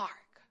the park.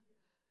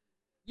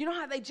 You know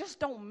how they just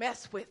don't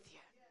mess with you.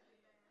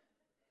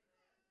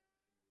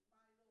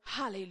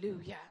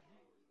 Hallelujah.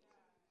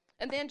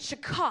 And then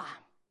Shakah.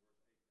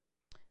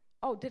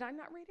 Oh, did I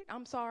not read it?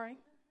 I'm sorry.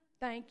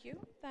 Thank you.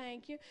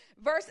 Thank you.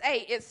 Verse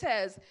 8, it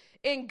says,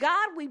 in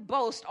God we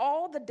boast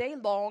all the day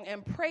long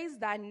and praise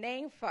thy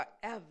name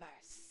forever.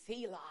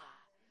 Selah.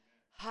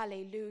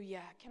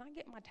 Hallelujah. Can I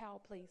get my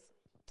towel, please?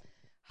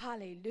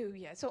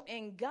 Hallelujah. So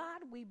in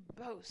God we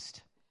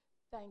boast.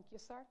 Thank you,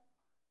 sir.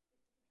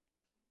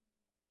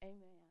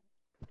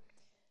 Amen.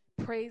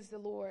 Praise the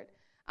Lord.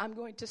 I'm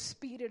going to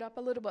speed it up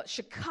a little bit.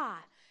 Shakah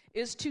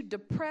is to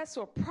depress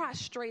or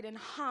prostrate in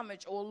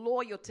homage or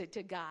loyalty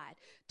to God.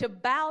 To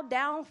bow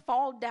down,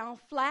 fall down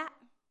flat.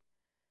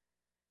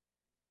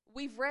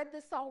 We've read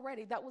this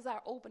already. That was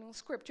our opening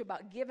scripture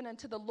about giving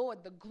unto the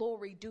Lord the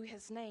glory due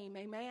his name.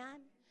 Amen.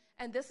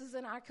 And this is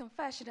in our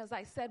confession. As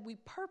I said, we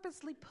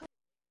purposely put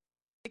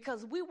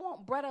because we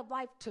want Bread of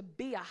Life to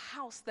be a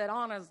house that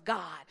honors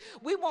God.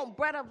 We want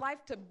Bread of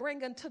Life to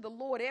bring unto the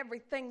Lord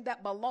everything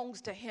that belongs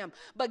to him,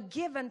 but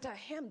give unto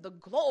him the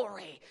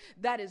glory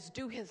that is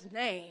due his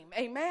name.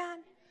 Amen?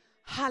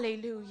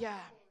 Hallelujah.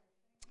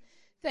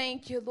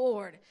 Thank you,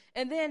 Lord.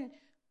 And then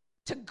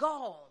to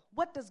gall.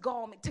 What does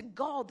gall mean? To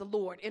gall the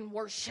Lord in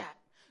worship.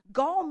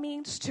 Gall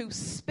means to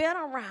spin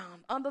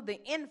around under the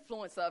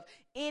influence of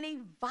any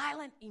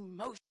violent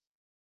emotion.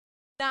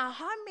 Now,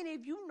 how many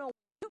of you know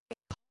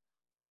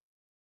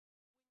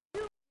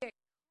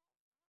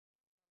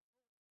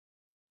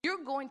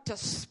you're going to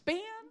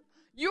spin,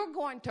 you're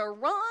going to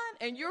run,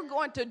 and you're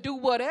going to do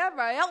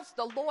whatever else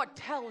the Lord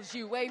tells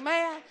you,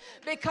 amen?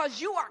 Because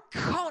you are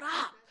caught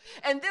up.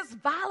 And this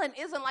violence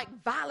isn't like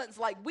violence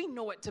like we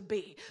know it to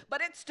be,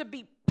 but it's to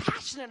be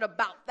passionate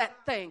about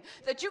that thing,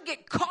 that you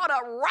get caught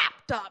up,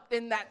 wrapped up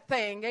in that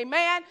thing,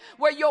 amen?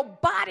 Where your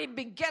body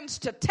begins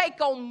to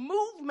take on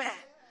movement.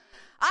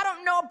 I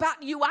don't know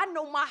about you, I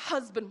know my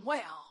husband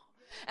well.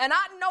 And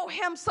I know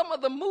him, some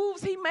of the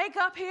moves he make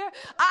up here,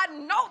 I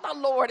know the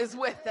Lord is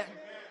with him.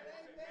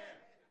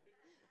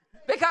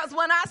 Because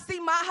when I see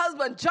my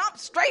husband jump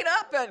straight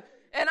up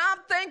and I'm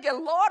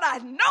thinking, Lord, I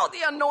know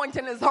the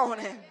anointing is on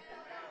him.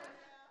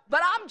 But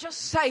I'm just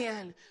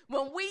saying,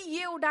 when we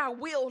yield our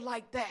will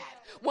like that,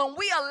 when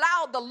we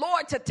allow the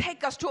Lord to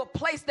take us to a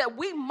place that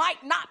we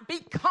might not be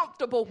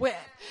comfortable with,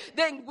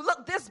 then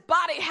look, this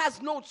body has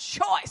no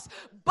choice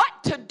but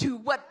to do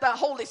what the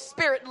Holy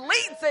Spirit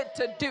leads it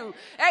to do.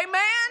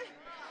 Amen?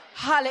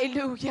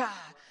 Hallelujah.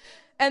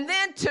 And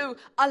then to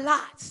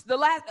alats. The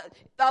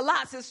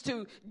alats is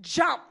to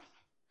jump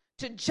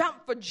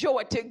for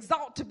joy, to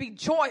exalt, to be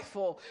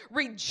joyful,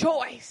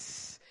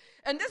 rejoice.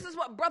 And this is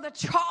what Brother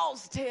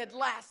Charles did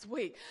last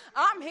week.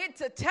 I'm here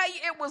to tell you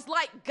it was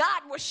like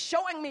God was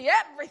showing me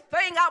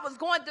everything I was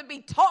going to be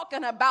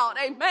talking about.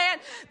 Amen.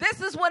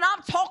 This is what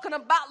I'm talking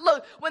about.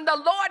 Look, when the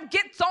Lord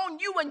gets on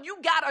you and you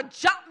got to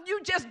jump,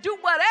 you just do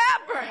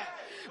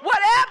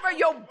whatever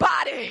your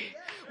body,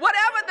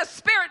 whatever the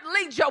Spirit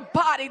leads your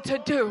body to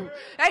do.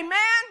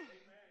 Amen.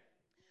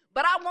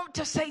 But I want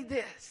to say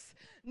this.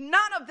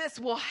 None of this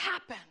will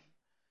happen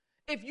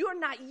if you're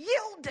not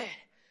yielded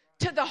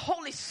to the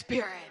Holy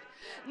Spirit.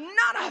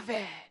 None of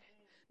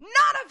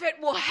it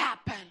will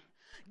happen.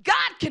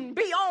 God can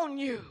be on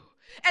you.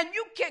 And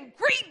you can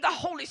grieve the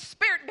Holy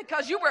Spirit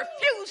because you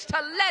refuse to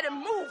let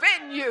him move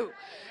in you.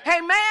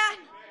 Amen.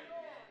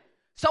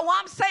 So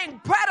I'm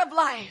saying bread of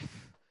life,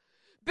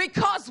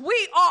 because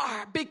we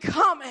are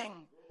becoming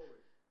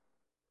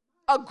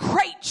a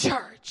great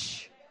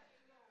church.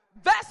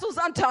 Vessels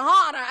unto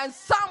honor and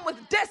some with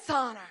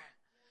dishonor.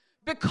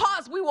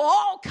 Because we will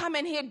all come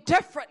in here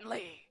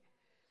differently.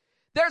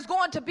 There's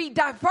going to be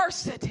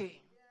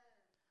diversity.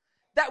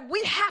 That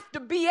we have to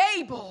be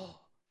able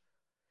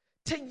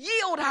to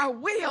yield our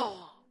will.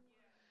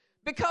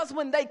 Because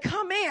when they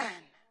come in,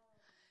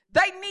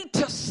 they need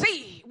to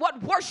see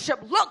what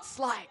worship looks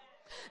like.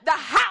 The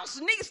house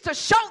needs to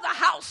show the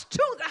house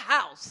to the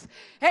house.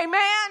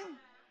 Amen.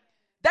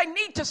 They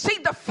need to see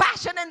the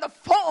fashion and the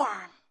form.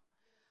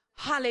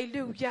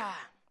 Hallelujah.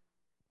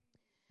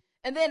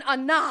 And then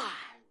anah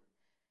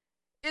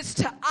is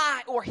to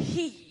eye or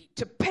heed,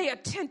 to pay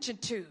attention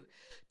to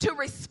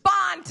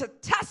respond, to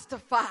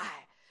testify,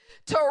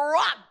 to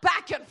rock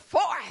back and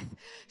forth,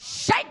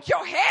 shake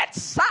your head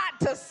side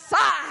to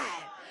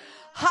side.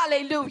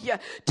 Hallelujah.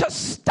 To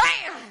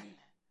stand.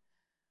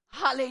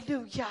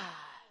 Hallelujah.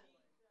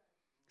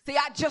 See,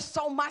 I just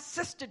saw my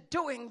sister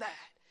doing that.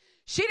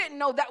 She didn't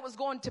know that was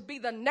going to be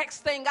the next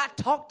thing I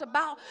talked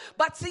about.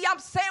 But see, I'm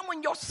saying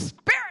when your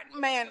spirit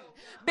man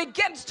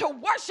begins to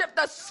worship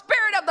the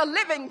Spirit of the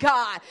living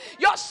God,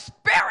 your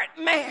spirit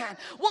man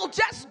will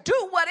just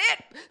do what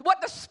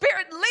the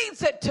Spirit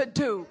leads it to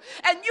do.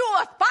 And you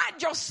will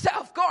find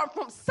yourself going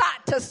from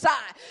side to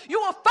side. You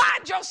will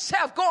find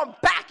yourself going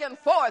back and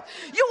forth.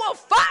 You will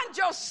find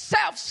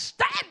yourself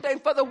standing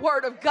for the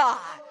word of God.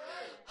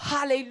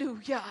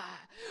 Hallelujah.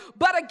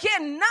 But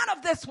again, none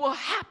of this will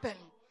happen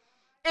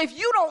if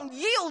you don't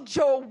yield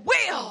your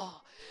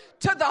will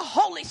to the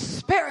Holy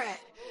Spirit.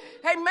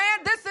 Amen.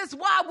 This is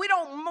why we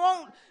don't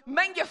want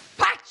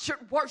manufactured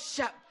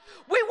worship.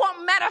 We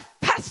want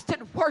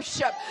manifested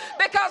worship,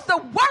 because the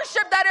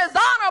worship that is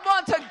honorable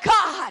unto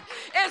God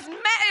is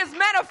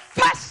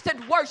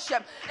manifested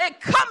worship. It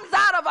comes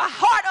out of a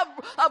heart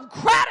of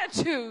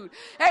gratitude.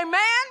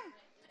 Amen.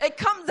 It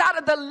comes out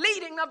of the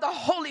leading of the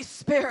Holy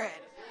Spirit.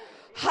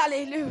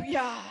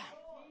 Hallelujah.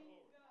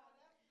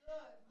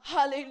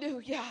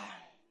 Hallelujah.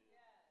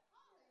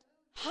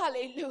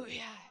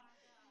 Hallelujah.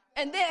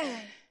 And then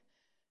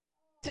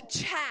to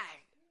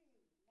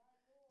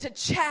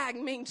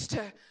chag means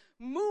to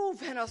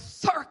move in a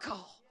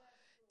circle,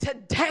 to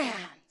dance.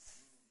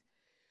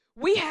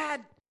 We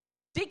had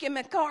Deacon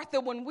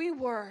MacArthur when we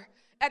were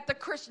at the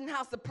Christian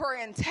House of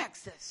Prayer in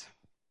Texas.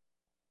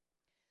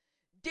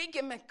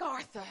 Deacon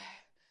MacArthur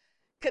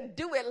could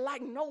do it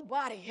like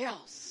nobody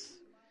else.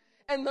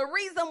 And the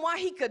reason why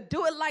he could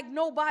do it like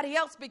nobody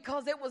else,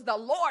 because it was the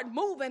Lord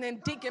moving in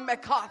Deacon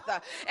MacArthur.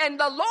 And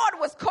the Lord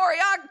was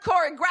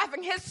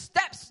choreographing his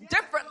steps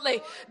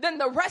differently than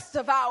the rest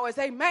of ours.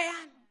 Amen.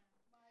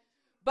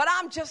 But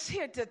I'm just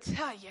here to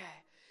tell you,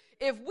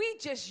 if we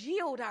just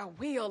yield our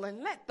will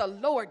and let the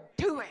Lord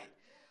do it,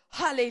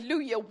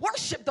 hallelujah,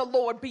 worship the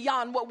Lord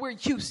beyond what we're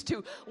used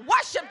to.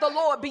 Worship the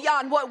Lord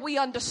beyond what we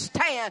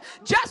understand.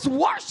 Just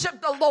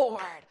worship the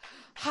Lord.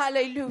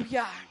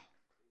 Hallelujah.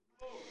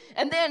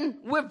 And then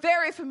we're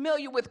very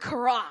familiar with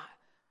kara,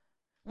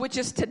 which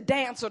is to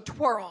dance or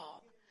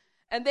twirl.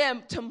 And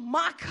then to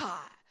maka.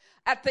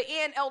 At the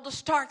end, Elder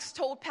Starks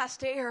told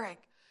Pastor Eric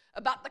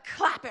about the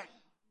clapping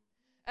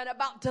and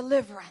about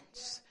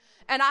deliverance.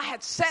 And I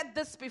had said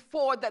this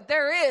before, that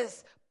there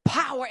is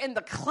power in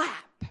the clap.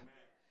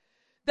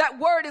 That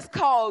word is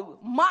called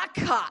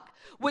maka,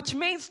 which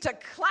means to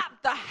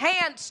clap the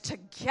hands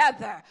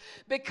together,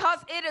 because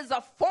it is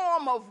a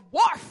form of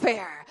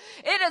warfare.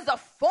 It is a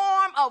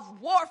form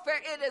of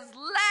warfare. It is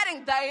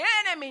letting the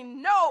enemy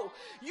know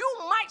you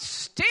might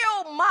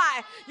steal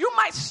my,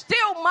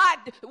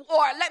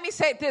 or let me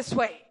say it this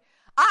way.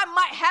 I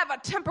might have a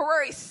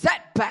temporary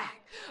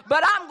setback,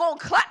 but I'm going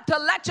to clap to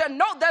let you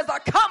know there's a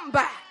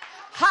comeback.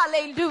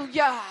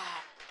 Hallelujah.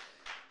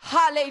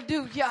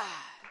 Hallelujah.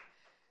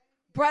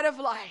 Bread of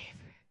life.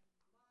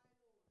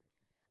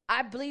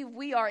 I believe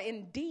we are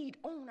indeed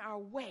on our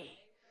way,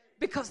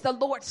 because the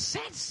Lord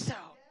said so,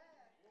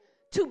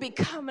 to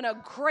becoming a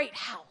great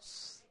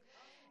house.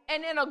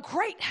 And in a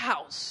great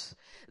house,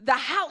 the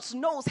house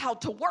knows how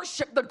to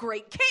worship the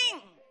great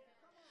King.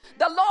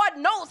 The Lord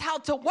knows how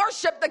to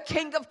worship the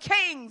King of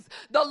Kings,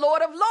 the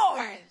Lord of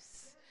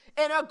Lords.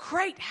 In a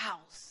great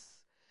house,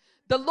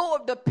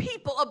 the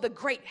people of the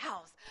great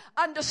house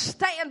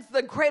understands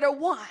the greater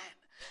one,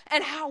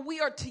 and how we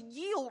are to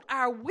yield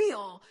our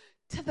will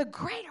to the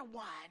greater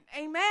one.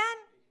 Amen.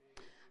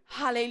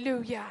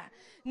 Hallelujah.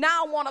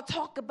 Now I want to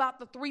talk about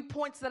the 3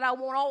 points that I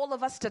want all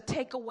of us to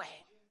take away.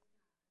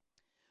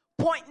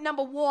 Point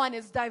number 1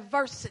 is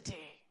diversity.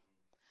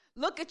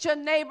 Look at your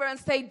neighbor and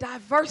say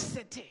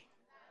diversity.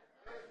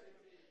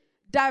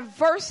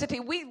 Diversity.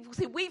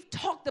 We've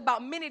talked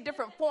about many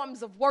different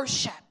forms of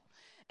worship,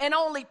 and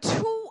only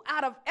 2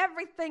 out of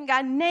everything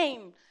I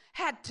named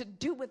had to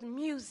do with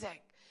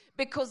music.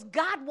 Because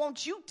God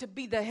wants you to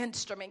be the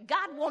instrument.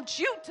 God wants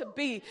you to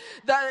be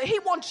He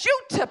wants you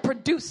to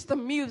produce the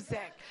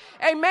music.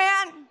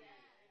 Amen.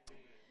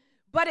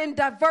 But in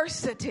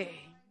diversity,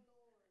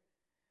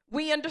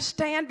 we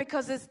understand,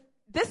 because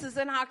this is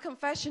in our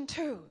confession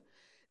too,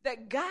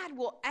 that God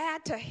will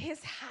add to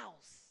his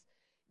house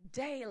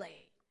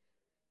daily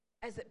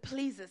as it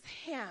pleases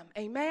him.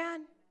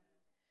 Amen.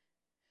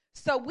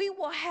 So we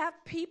will have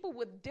people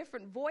with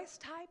different voice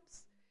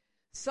types.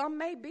 Some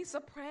may be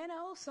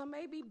sopranos, some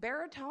may be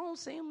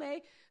baritones,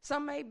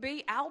 some may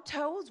be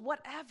altos,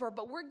 whatever.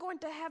 But we're going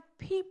to have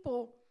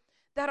people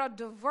that are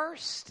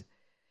diverse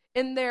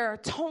in their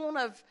tone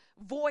of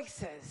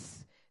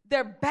voices,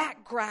 their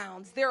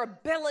backgrounds, their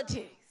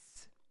abilities,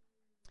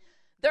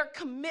 their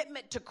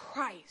commitment to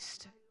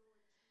Christ,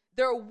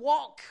 their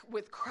walk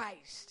with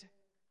Christ,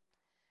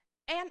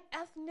 and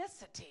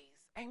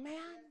ethnicities.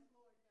 Amen?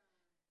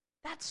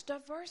 That's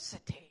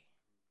diversity.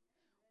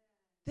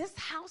 This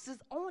house is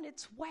on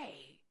its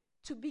way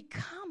to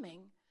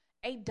becoming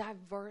a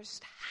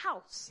diverse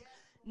house,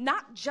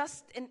 not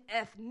just in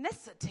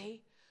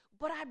ethnicity,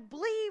 but I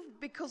believe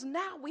because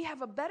now we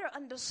have a better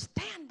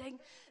understanding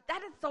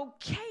that it's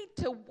okay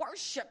to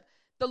worship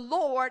the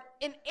Lord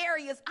in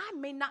areas I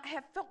may not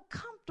have felt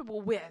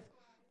comfortable with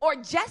or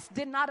just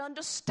did not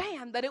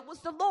understand that it was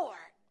the Lord.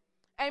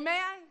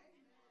 Amen?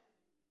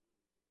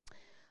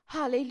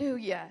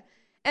 Hallelujah.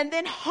 And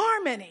then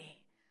harmony.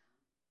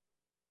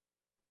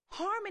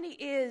 Harmony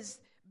is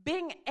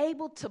being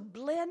able to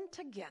blend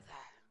together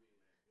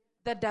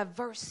the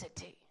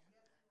diversity.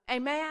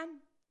 Amen?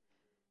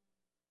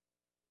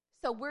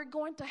 So we're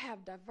going to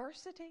have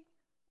diversity.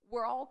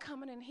 We're all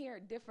coming in here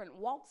at different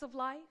walks of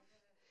life.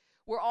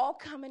 We're all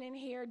coming in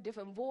here at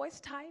different voice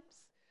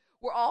types.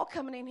 We're all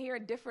coming in here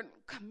at different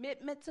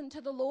commitments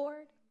into the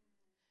Lord.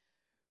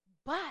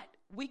 But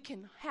we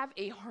can have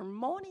a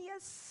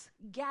harmonious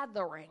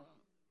gathering.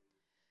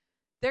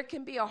 There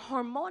can be a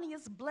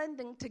harmonious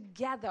blending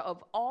together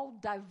of all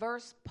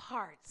diverse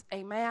parts.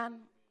 Amen?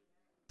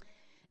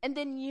 And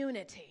then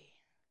unity.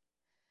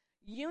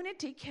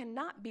 Unity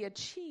cannot be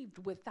achieved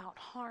without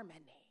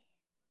harmony.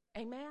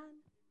 Amen?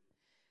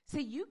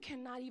 See, you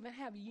cannot even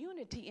have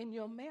unity in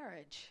your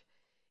marriage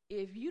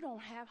if you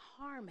don't have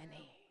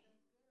harmony.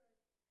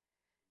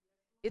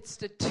 It's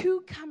the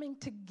two coming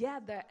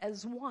together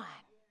as one.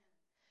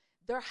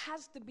 There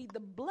has to be the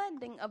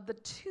blending of the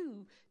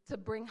two to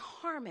bring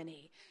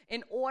harmony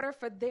in order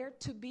for there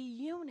to be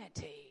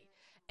unity.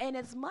 And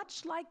it's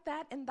much like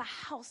that in the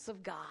house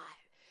of God.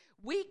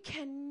 We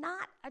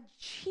cannot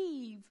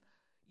achieve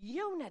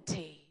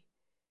unity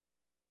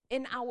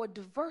in our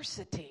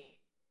diversity.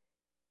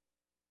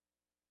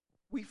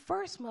 We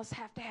first must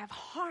have to have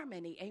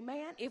harmony,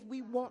 amen, if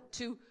we want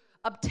to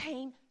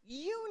obtain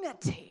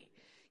unity.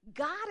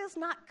 God is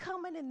not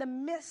coming in the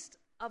midst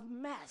of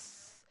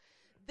mess.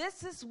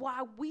 This is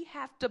why we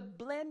have to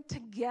blend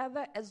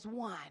together as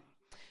one.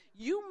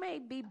 You may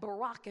be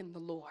Barak in the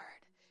Lord.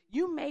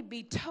 You may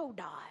be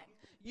Todai.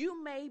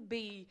 You may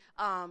be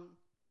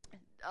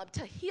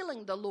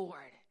Tehilling the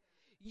Lord.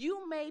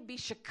 You may be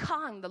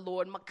Shekahing the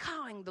Lord,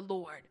 Makahing the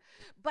Lord.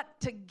 But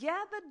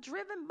together,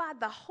 driven by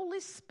the Holy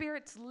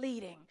Spirit's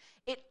leading,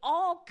 it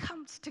all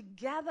comes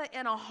together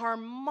in a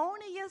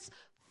harmonious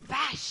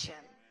fashion.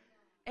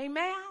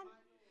 Amen?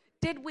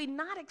 Did we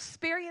not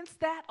experience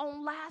that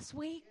on last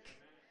week?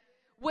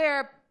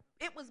 Where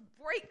it was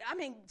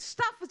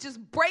stuff was just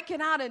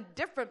breaking out in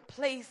different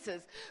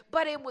places,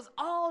 but it was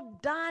all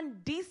done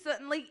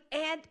decently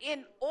and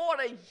in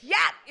order,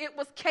 yet it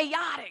was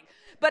chaotic,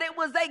 but it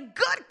was a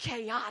good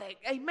chaotic,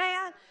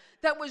 amen?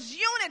 That was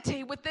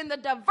unity within the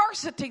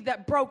diversity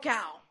that broke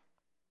out.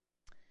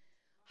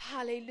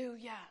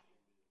 Hallelujah.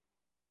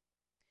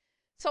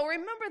 So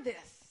remember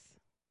this,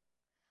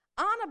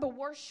 honorable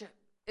worship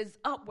is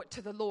upward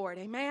to the Lord,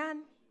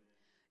 amen?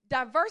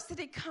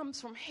 Diversity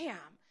comes from him.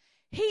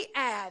 He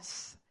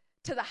adds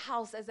to the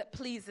house as it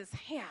pleases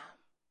him.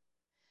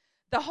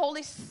 The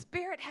Holy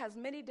Spirit has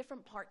many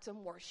different parts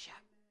in worship.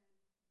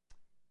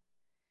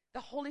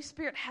 The Holy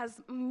Spirit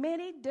has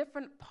many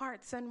different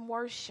parts in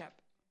worship.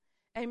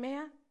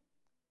 Amen?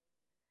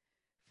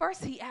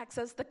 First, he acts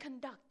as the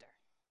conductor.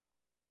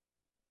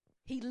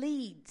 He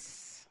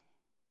leads.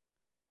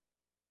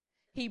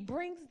 He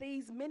brings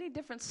these many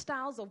different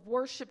styles of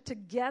worship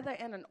together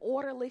in an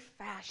orderly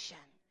fashion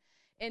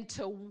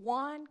into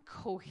one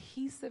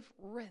cohesive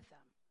rhythm.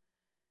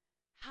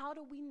 How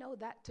do we know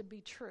that to be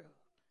true?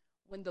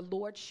 When the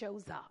Lord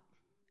shows up.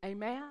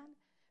 Amen?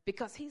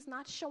 Because he's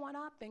not showing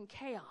up in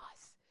chaos.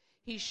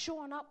 He's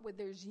showing up where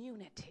there's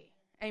unity.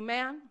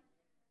 Amen?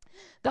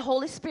 The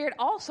Holy Spirit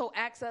also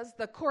acts as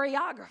the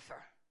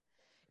choreographer.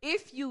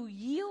 If you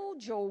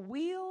yield your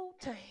will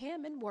to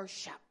him in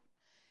worship,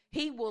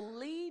 he will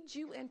lead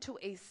you into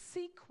a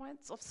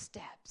sequence of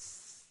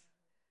steps.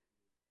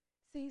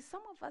 See,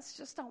 some of us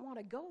just don't want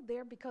to go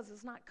there because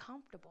it's not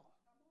comfortable.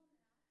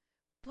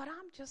 But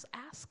I'm just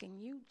asking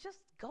you, just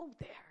go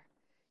there.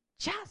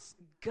 Just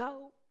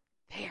go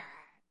there.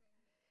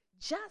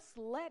 Just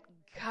let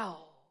go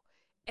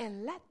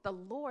and let the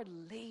Lord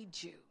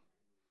lead you.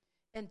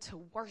 and to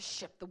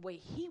worship the way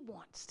he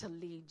wants to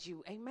lead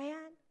you.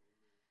 Amen?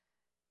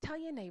 Tell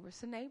your neighbor,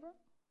 say, neighbor,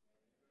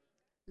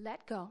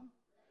 let go.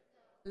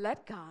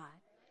 Let God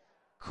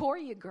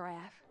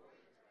choreograph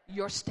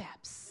your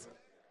steps.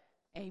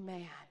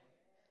 Amen.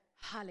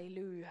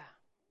 Hallelujah.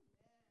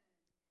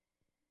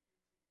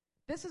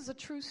 This is a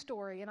true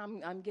story, and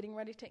I'm getting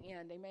ready to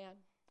end. Amen.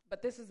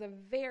 But this is a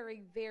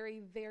very,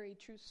 very, very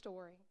true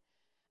story.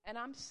 And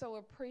I'm so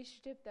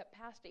appreciative that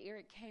Pastor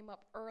Eric came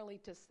up early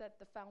to set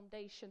the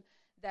foundation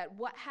that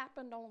what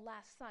happened on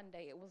last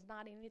Sunday, it was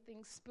not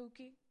anything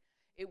spooky.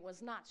 It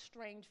was not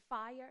strange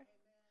fire,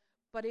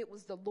 but it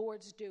was the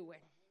Lord's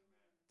doing.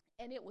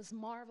 And it was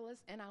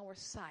marvelous in our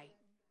sight.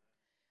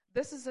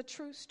 This is a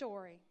true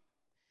story.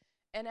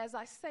 And as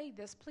I say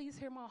this, please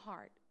hear my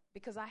heart,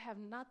 because I have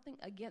nothing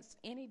against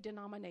any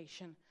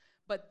denomination,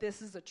 but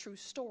this is a true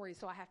story,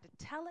 so I have to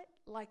tell it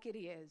like it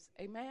is.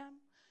 Amen?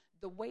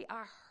 The way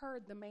I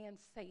heard the man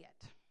say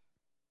it.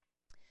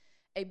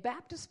 A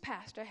Baptist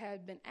pastor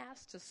had been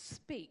asked to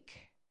speak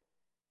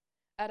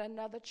at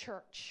another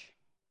church.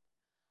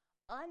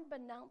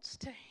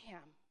 Unbeknownst to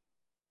him,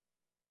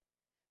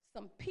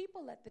 some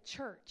people at the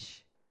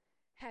church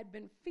had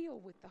been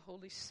filled with the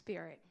Holy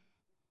Spirit.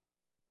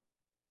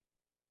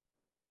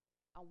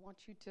 I want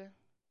you to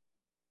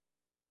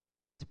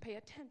pay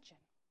attention.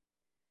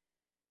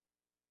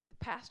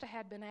 The pastor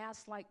had been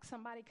asked, like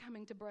somebody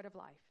coming to Bread of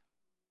Life,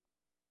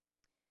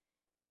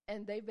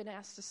 and they've been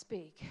asked to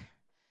speak.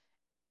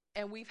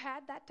 And we've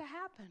had that to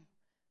happen.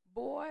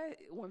 Boy,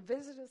 when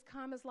visitors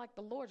come, it's like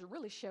the Lord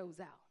really shows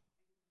out.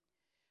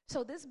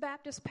 So this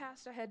Baptist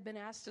pastor had been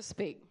asked to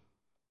speak.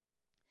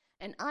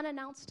 And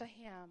unannounced to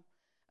him,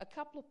 a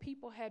couple of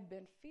people had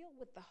been filled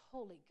with the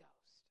Holy Ghost.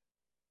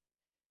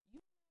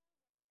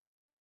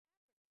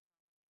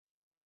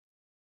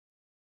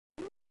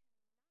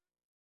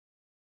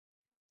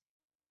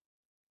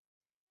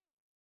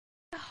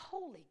 The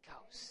Holy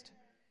Ghost.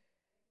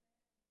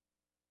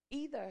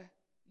 Either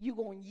you're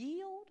going to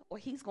yield or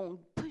he's going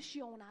to push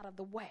you on out of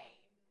the way.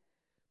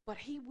 But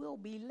he will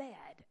be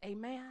led.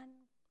 Amen.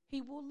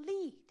 He will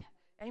lead.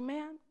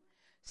 Amen.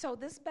 So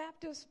this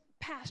Baptist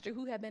pastor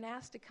who had been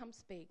asked to come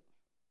speak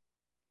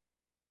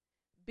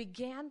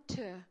began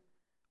to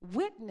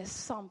witness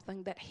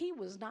something that he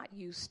was not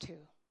used to.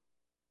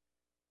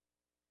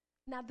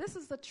 Now, this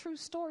is a true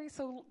story,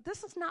 so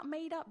this is not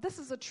made up. This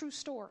is a true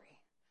story.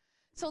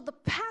 So the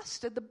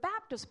pastor, the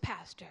Baptist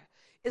pastor,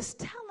 is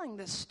telling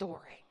this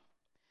story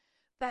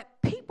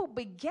that people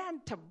began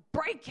to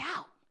break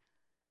out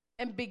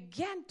and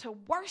began to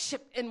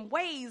worship in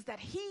ways that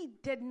he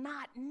did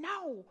not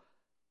know.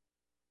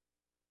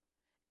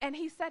 And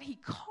he said he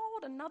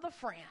called another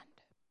friend.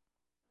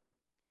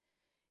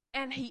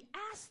 And he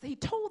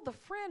told the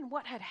friend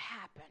what had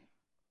happened.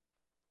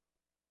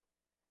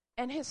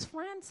 And his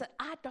friend said,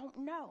 I don't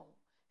know.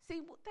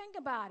 See, think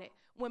about it.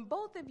 When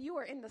both of you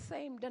are in the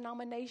same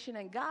denomination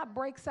and God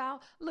breaks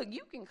out, look,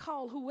 you can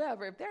call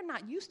whoever. If they're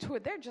not used to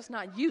it, they're just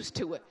not used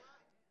to it.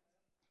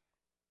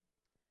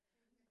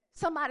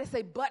 Somebody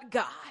say, but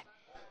God.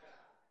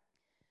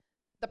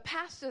 The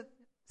pastor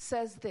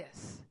says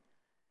this.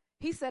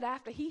 He said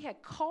after he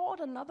had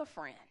called another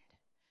friend,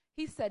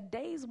 he said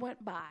days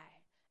went by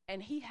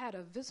and he had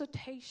a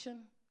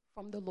visitation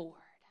from the Lord.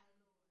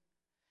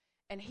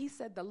 And he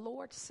said the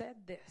Lord said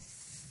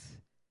this,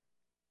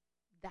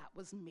 that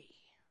was me.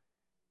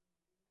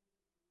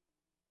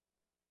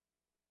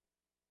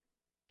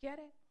 Get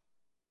it?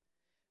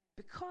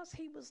 Because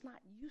he was not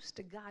used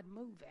to God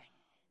moving,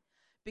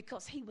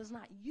 because he was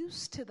not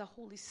used to the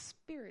Holy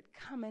Spirit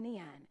coming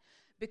in,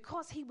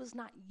 because he was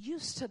not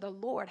used to the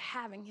Lord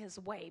having his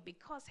way,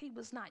 because he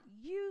was not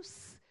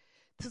used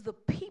to the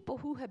people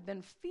who have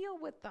been filled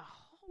with the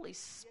Holy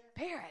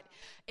Spirit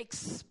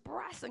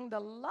expressing the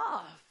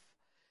love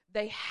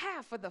they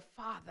have for the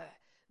Father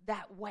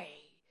that way.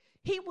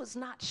 He was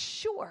not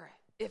sure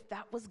if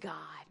that was God.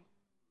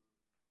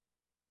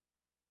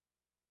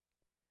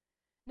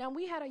 Now,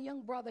 we had a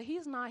young brother.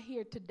 He's not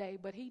here today,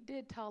 but he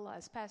did tell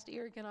us, Pastor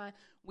Eric and I,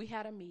 we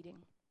had a meeting.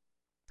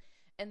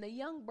 And the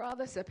young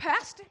brother said,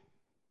 Pastor,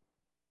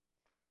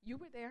 you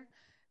were there.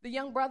 The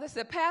young brother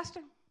said,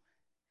 Pastor,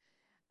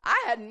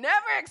 I had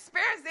never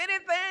experienced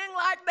anything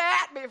like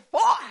that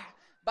before,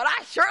 but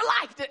I sure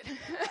liked it.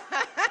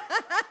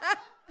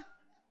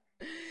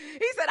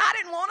 He said, I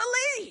didn't want to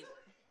leave.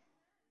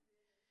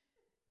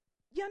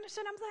 You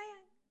understand what I'm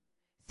saying?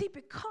 See,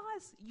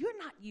 because you're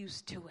not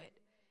used to it,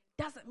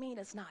 doesn't mean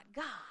it's not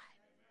God.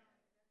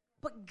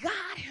 But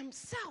God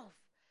himself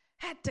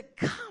had to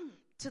come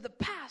to the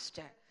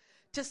pastor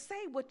to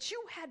say what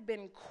you had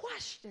been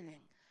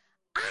questioning.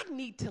 I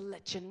need to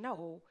let you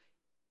know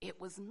it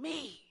was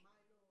me.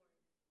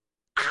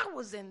 I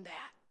was in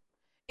that.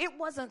 It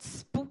wasn't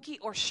spooky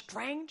or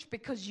strange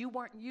because you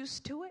weren't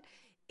used to it.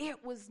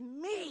 It was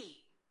me.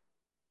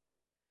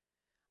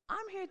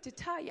 I'm here to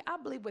tell you, I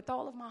believe with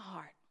all of my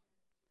heart,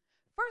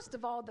 first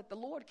of all, that the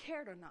Lord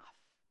cared enough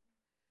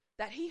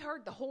that he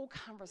heard the whole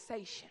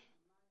conversation,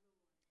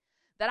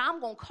 that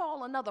I'm going to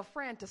call another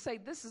friend to say,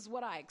 this is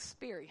what I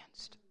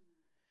experienced.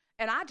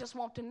 And I just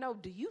want to know,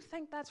 do you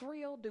think that's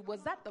real?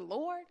 Was that the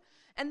Lord?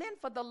 And then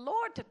for the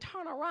Lord to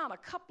turn around a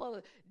couple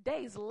of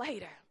days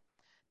later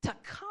to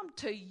come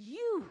to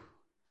you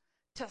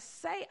to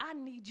say, I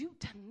need you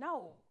to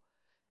know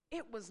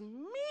it was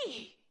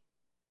me.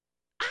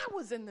 I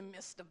was in the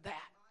midst of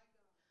that.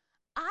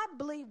 I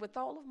believe with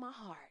all of my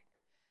heart.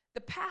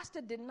 The pastor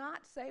did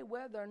not say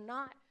whether or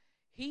not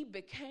he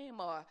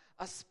became a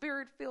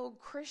spirit-filled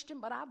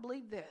Christian, but I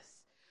believe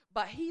this.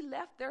 But he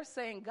left there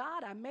saying,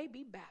 God, I may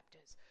be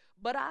Baptist,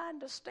 but I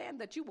understand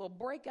that you will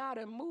break out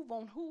and move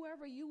on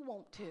whoever you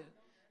want to.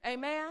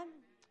 Amen?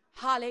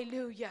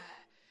 Hallelujah.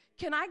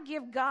 Can I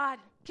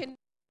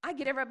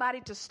get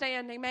everybody to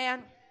stand?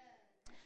 Amen?